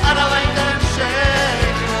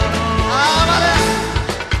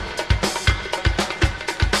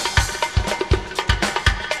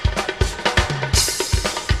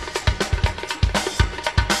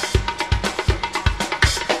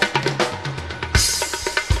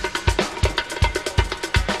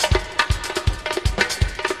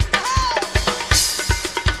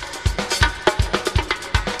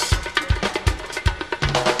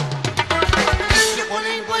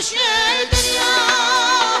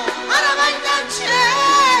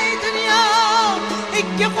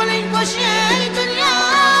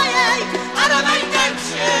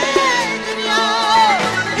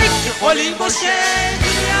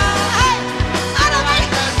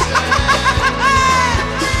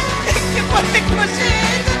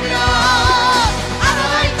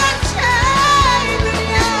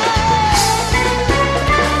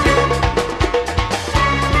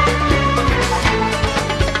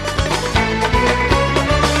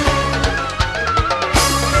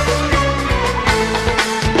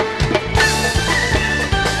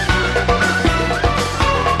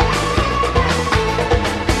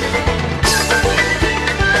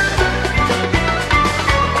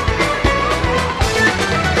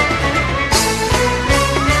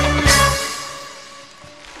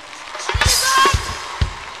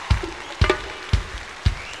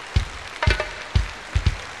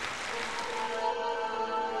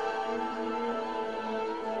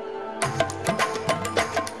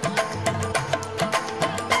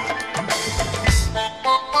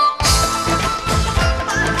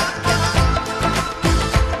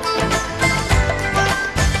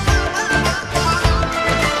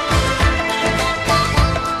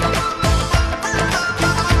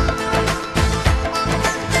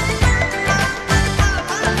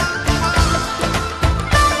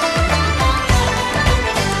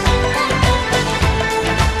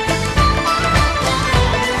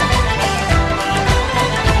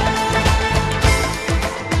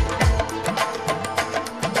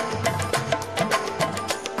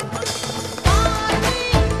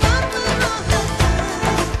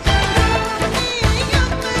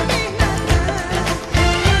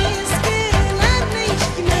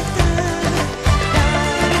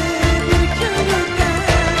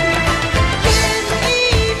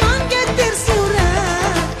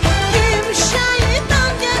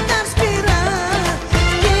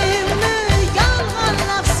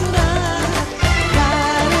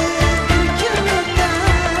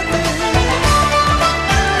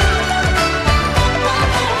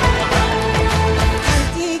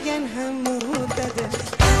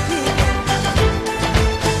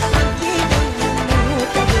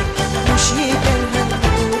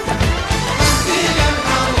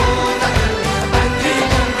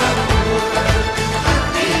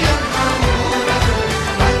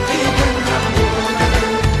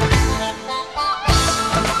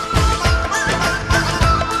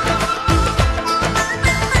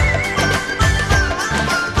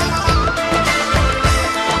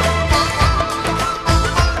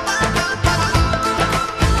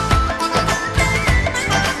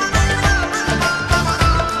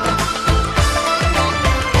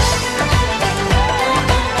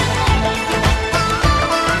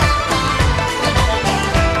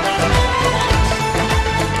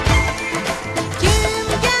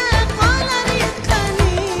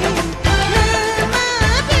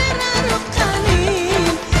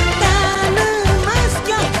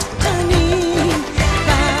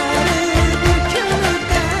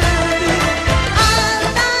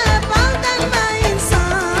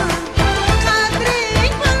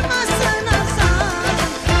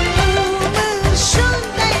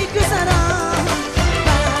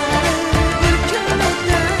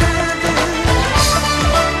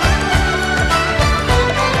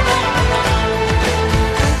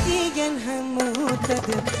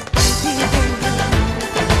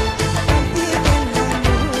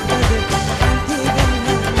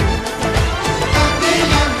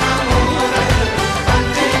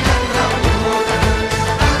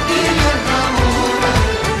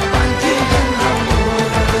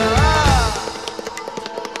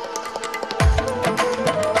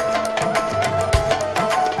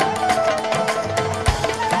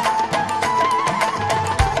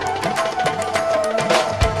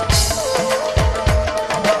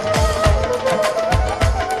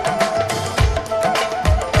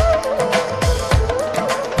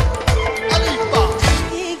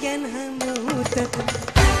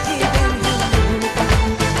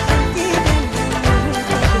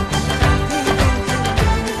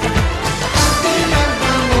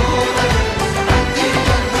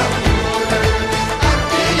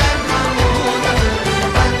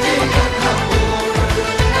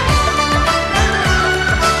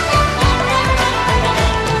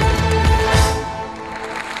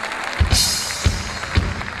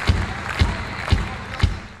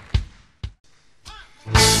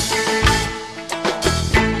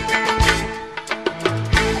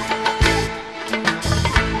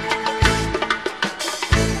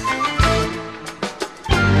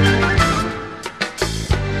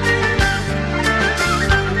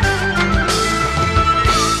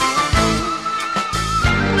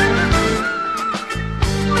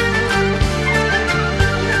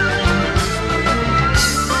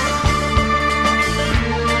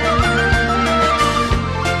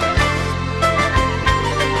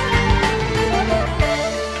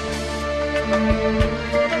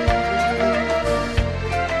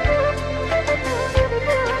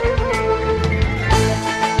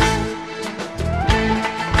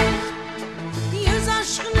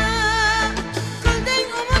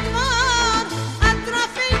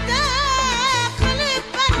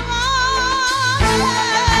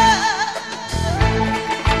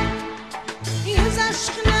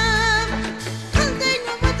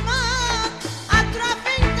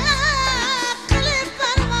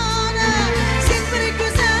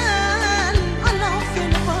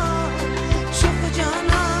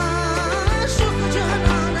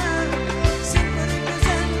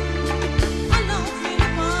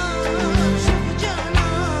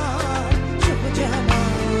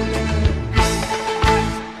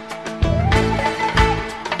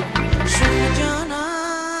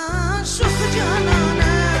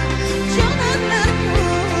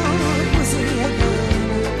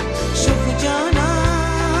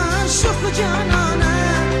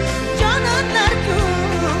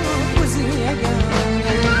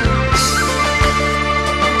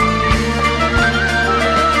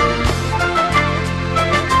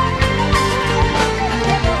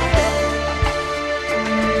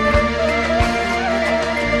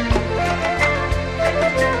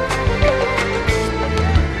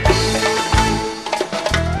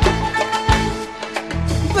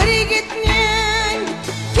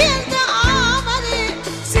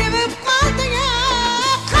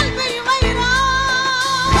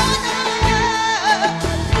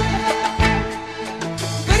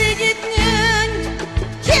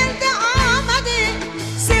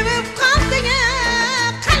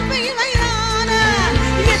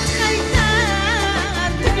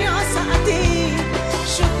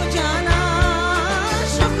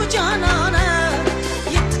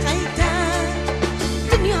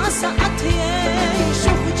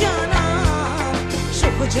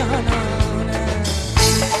canana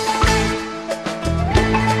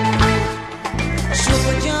Şuh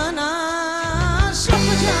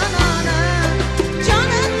canana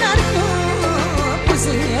Cananlar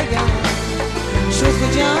kuzuya gel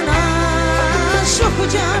Şuh canana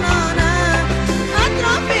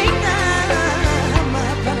Atrafında ama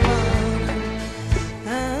pervane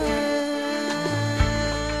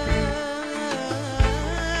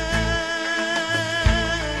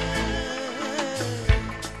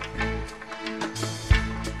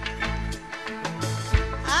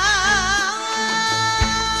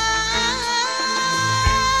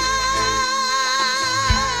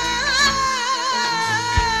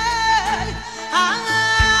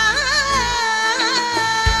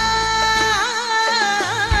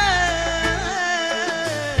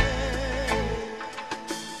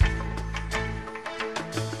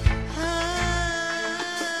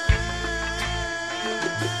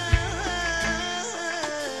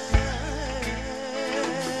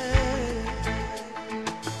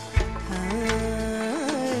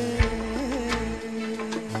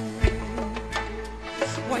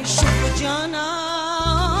Vay şuh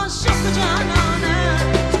canana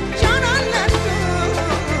Cananlar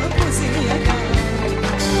kuzuya gel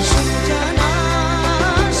Şuh canana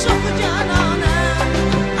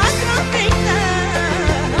Atrafında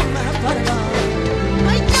ama pervane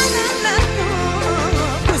Vay cananlar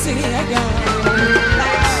kuzuya gel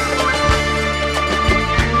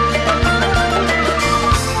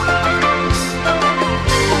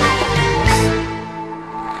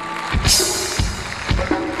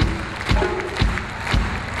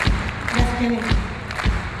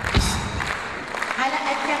Hala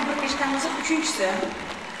aytgan bir nechtamizning uchinchisi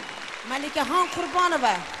Malikaxon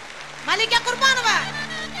Qurbonova. Malika Qurbonova.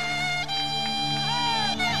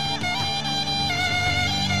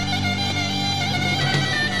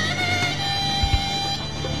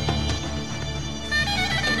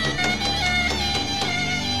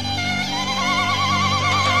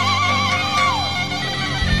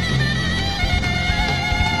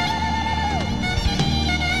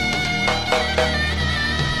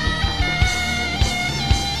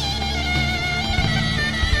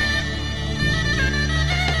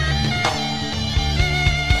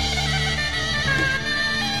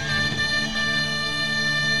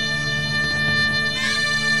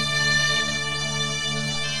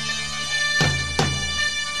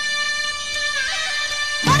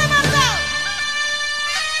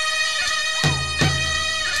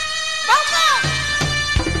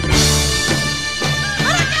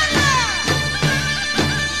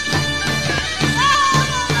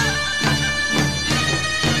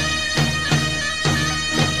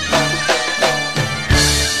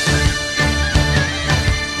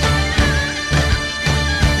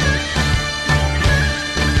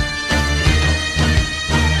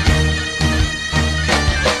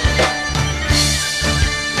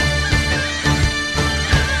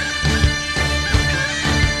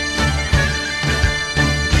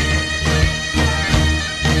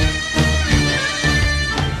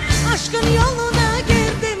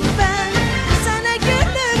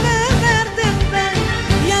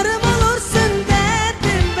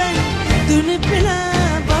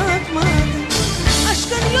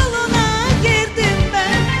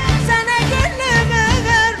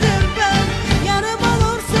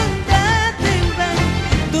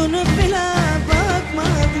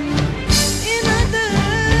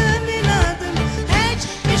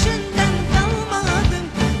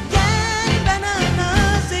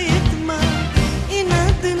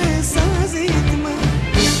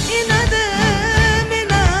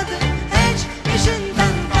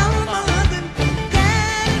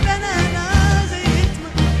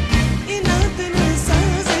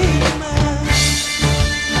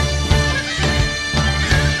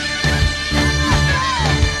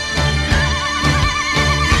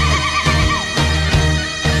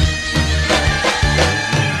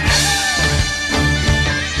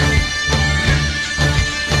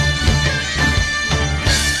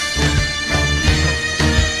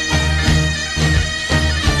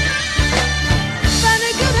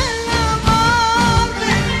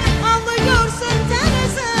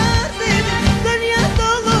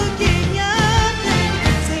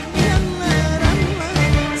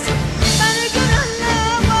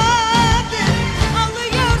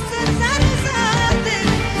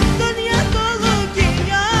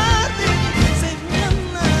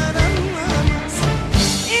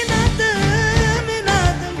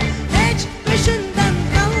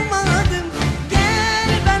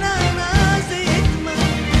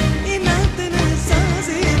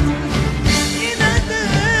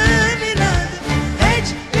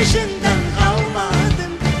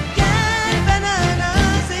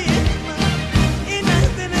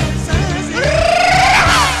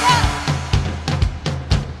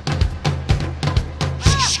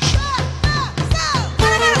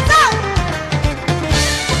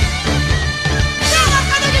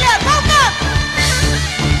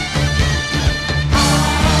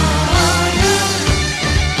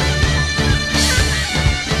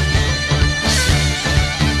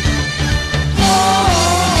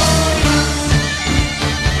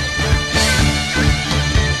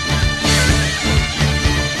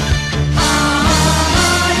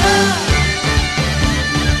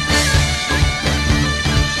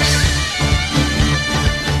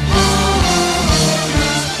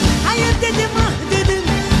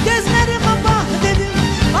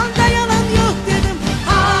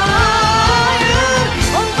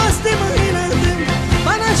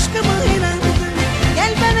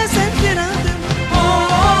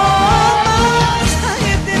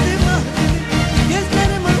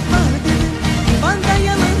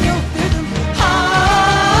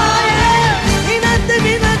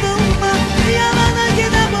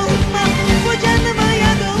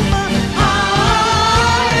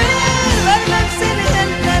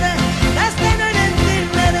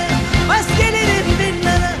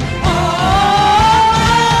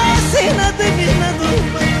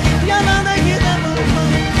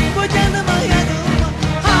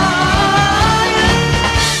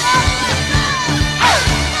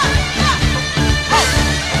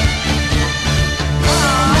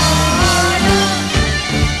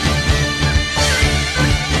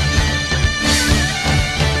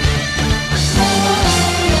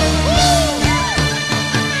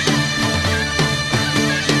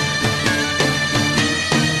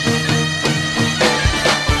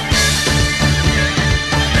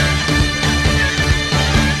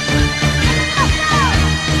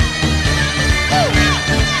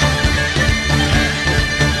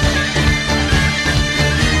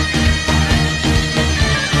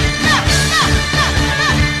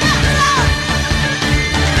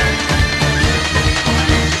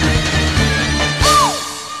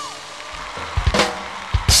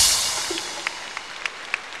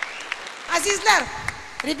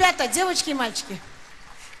 Rебята, девочки и mальчики.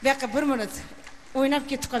 Bu yoqqa 1 minut o'ynab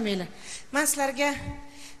ketib qolmanglar. Men sizlarga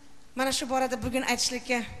mana shu borada bugun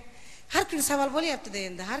aytishlikka har kuni savol bo'lyapti-da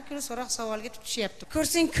endi. Har kuni so'roq savolga tutishyapti.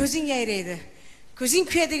 Ko'rsang ko'zing yayraydi. Ko'zing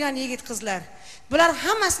kuyadigan yigit qizlar. Bular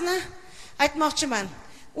hammasini aytmoqchiman.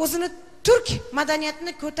 O'zini turk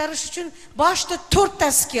madaniyatini ko'tarish uchun boshda 4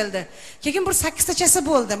 tasi keldi. Keyin bir 8 tachasi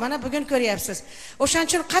bo'ldi. Mana bugun ko'ryapsiz. O'shaning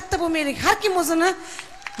uchun qatta bo'lmaylik. Har kim o'zini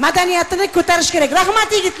madaniyatini ko'tarish kerak.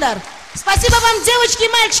 Rahmat yigitlar. Спасибо вам, девочки и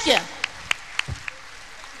мальчики.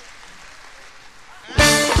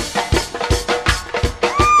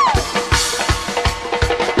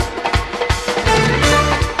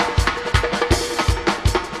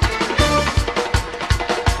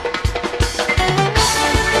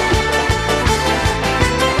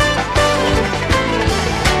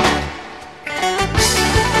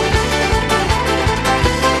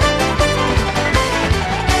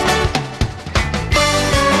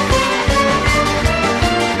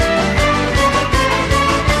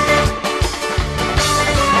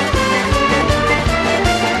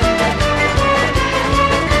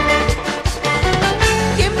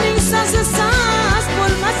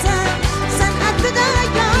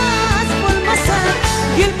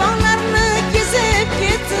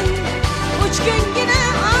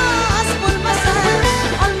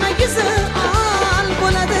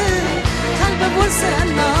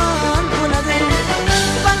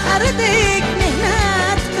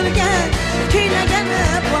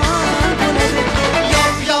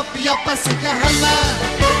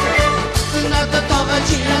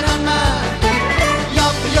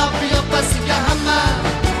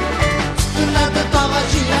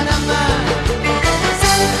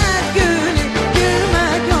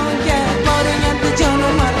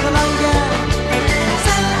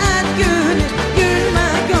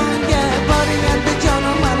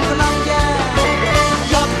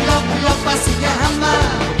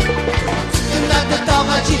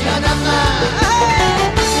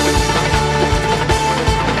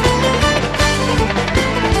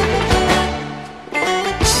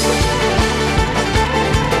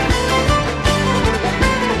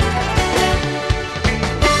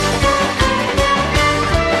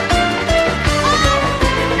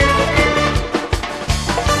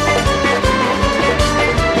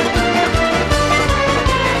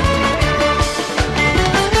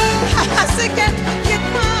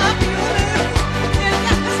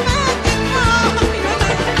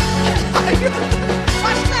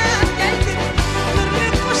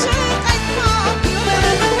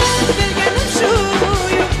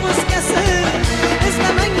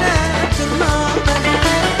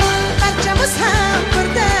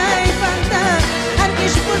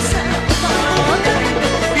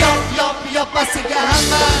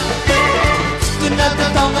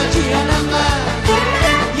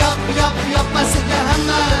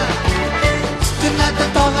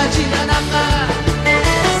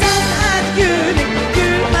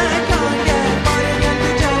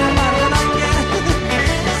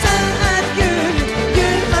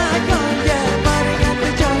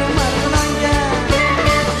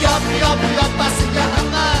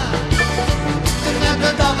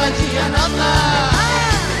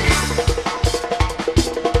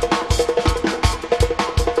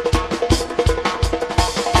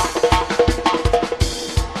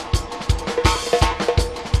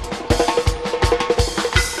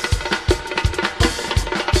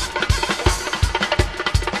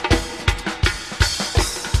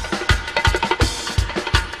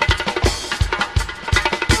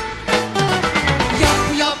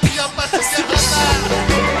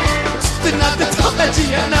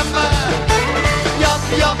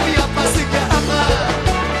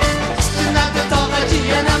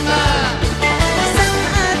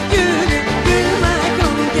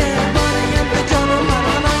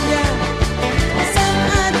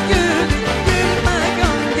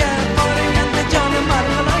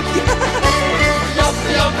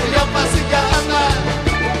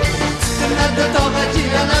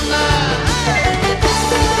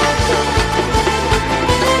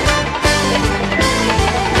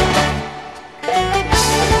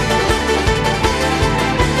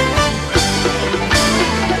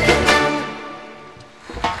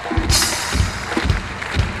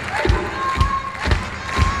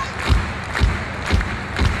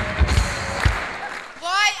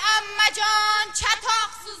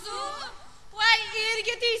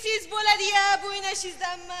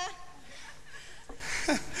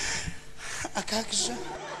 А как же?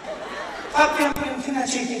 Papyon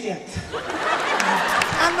finalchiga ketyapti.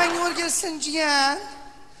 Hammang o'rgilsin jiyan.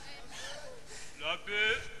 Labi.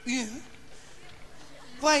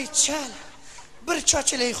 Voy chal. bir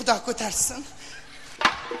chochilay xudo ko'tarsin.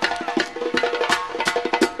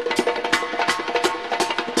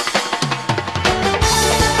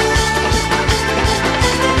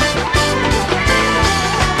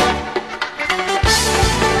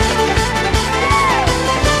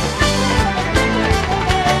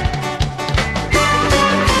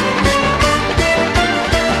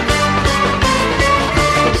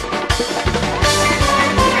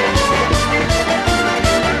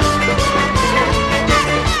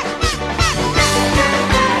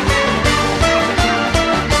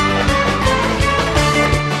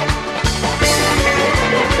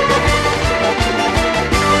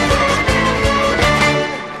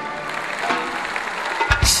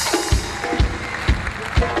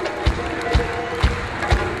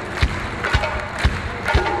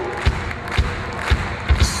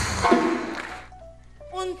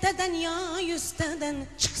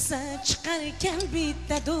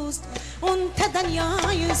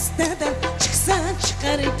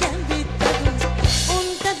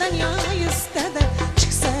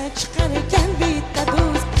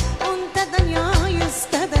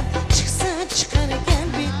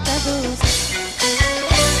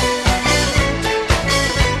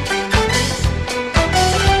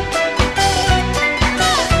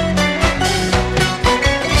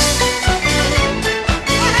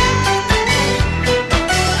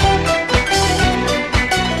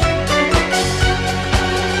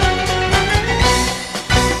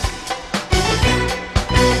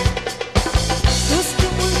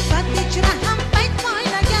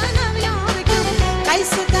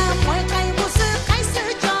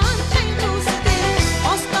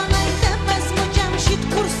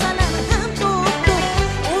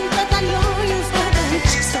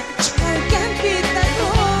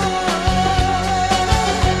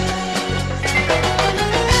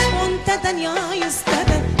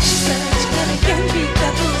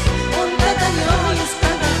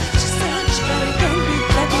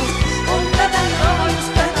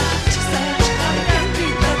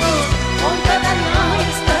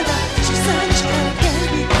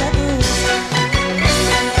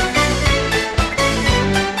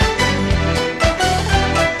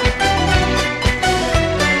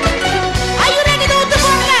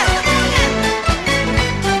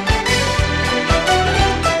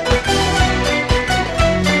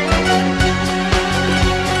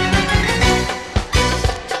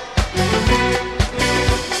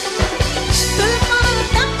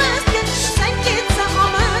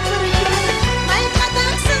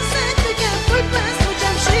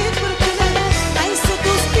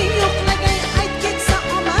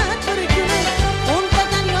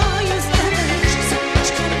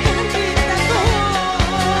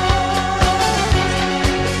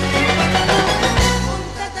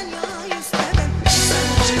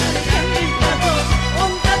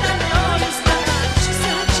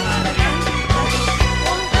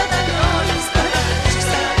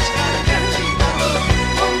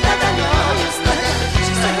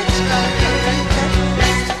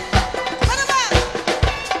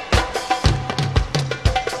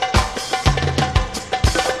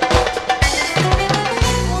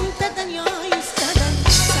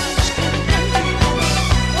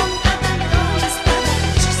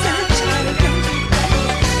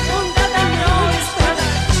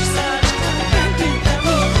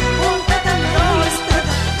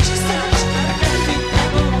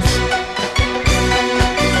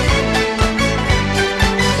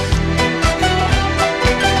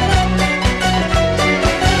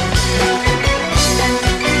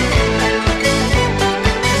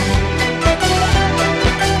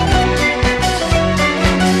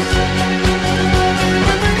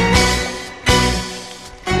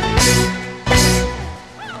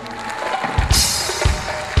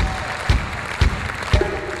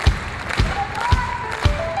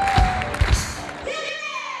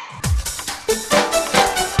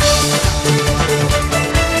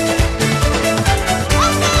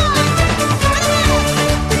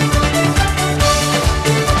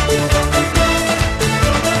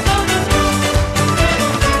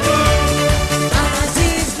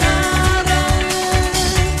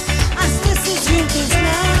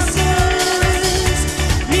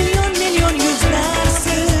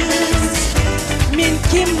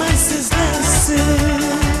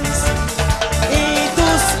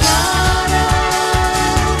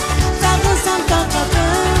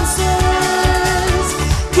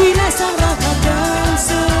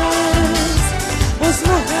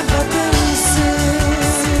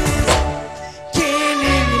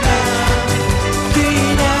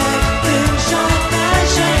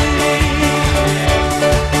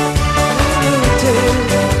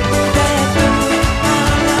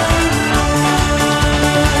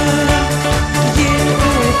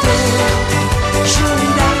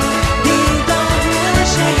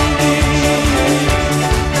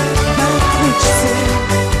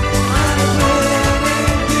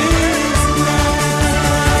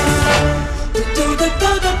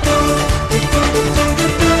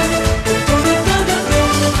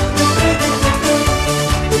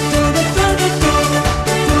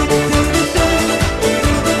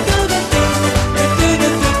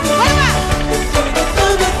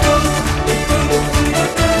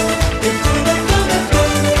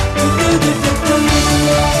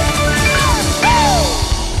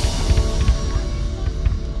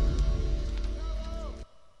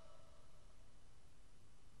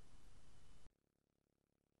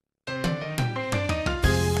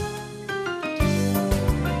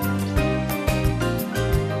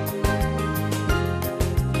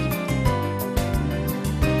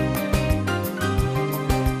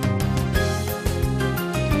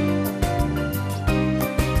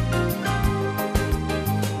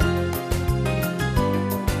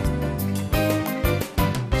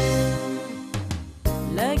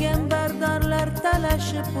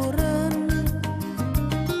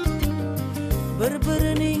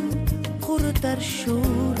 bir-birining quritar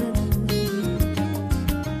sho'rin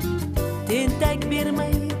tentak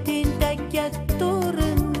bermay tentakka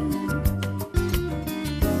to'rin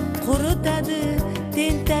quritadi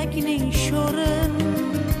tentakning sho'rin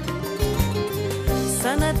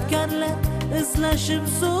san'atkorlar izlashib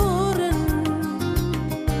zo'rin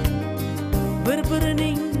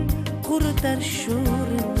bir-birining quritar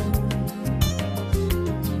sho'rin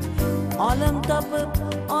olam topib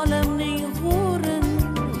olamning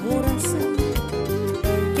g'o'rasin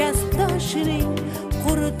kasbdoshining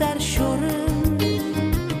quritar sho'rin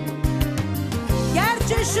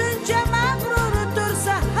garchi shuncha mag'rur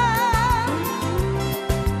tursa ham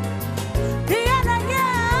piyolaga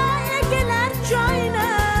egilar joyni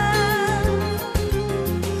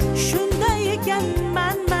shunday ekan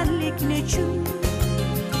manmanlik nechun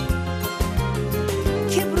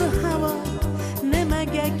kibru havo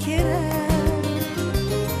nimaga kerak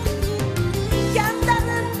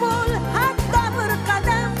kamdarin bo'l hatto bir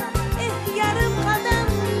qadam yarim qadam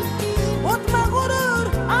o'tma g'urur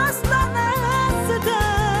ostonasida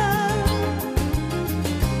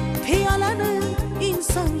piyolani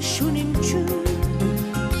inson shuning uchun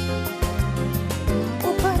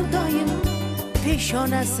o'par doim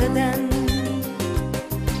peshonasidan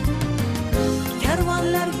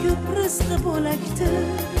karvonlar ko'p rizqi bo'lakdir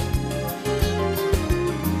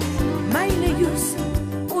mayli yursin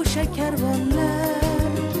o'sha karvonlar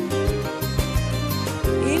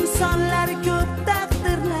insonlar ko'p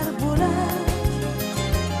taqdirlar bo'lar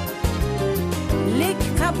lek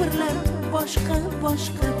qabrlar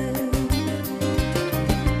boshqadir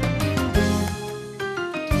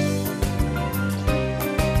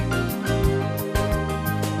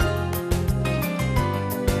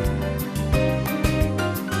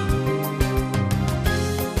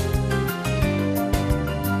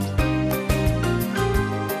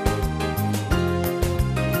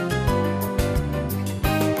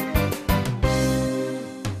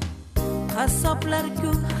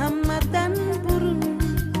qassoblar-ku hammadan burun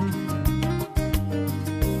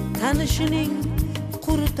tanishining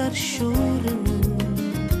quritar sho'rin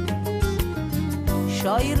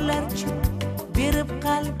shoirlarcha berib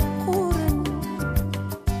qalb qo'rin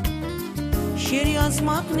she'r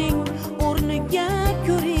yozmoqning o'rniga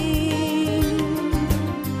ko'ring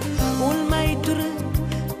o'lmay turib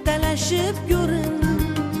talashib ko'rin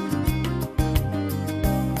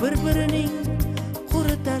bir-birining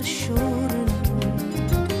quritar sho'rin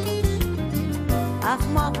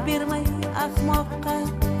ahmoq bermay ahmoqqa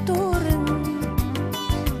to'rin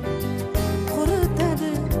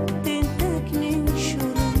quritadi tentakning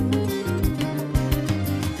sho'rin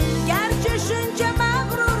garchi shuncha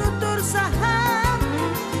mag'rur tursa ham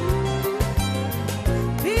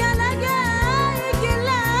piyolaga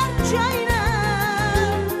egilar joyni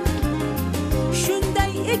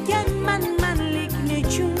shunday ekan manmanlik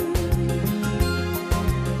nechun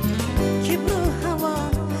kibru havo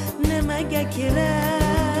nimaga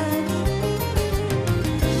kerak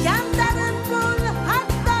kamdarin bo'l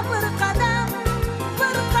hatto bir qadam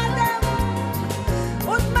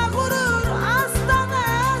o'tma g'urur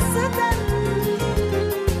ostonasidan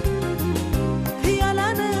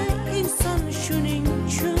piyolani inson shuning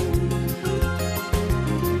uchun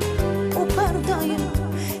o'par doim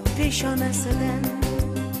peshonasidan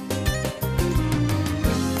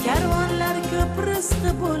karvonlar ko'p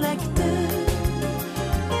rizqi bo'lakdir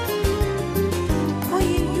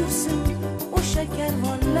qo'yib yursin o'sha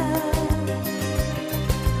karvonlar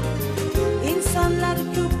insonlar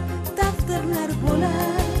ko'p taqdirlar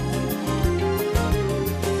bo'lar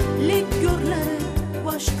lek yo'llari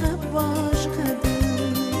boshqadir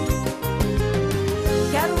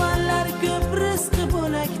karvonlar ko'p rizqi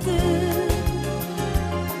bo'lakdir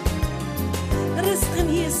rizqin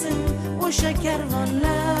yesin o'sha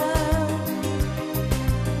karvonlar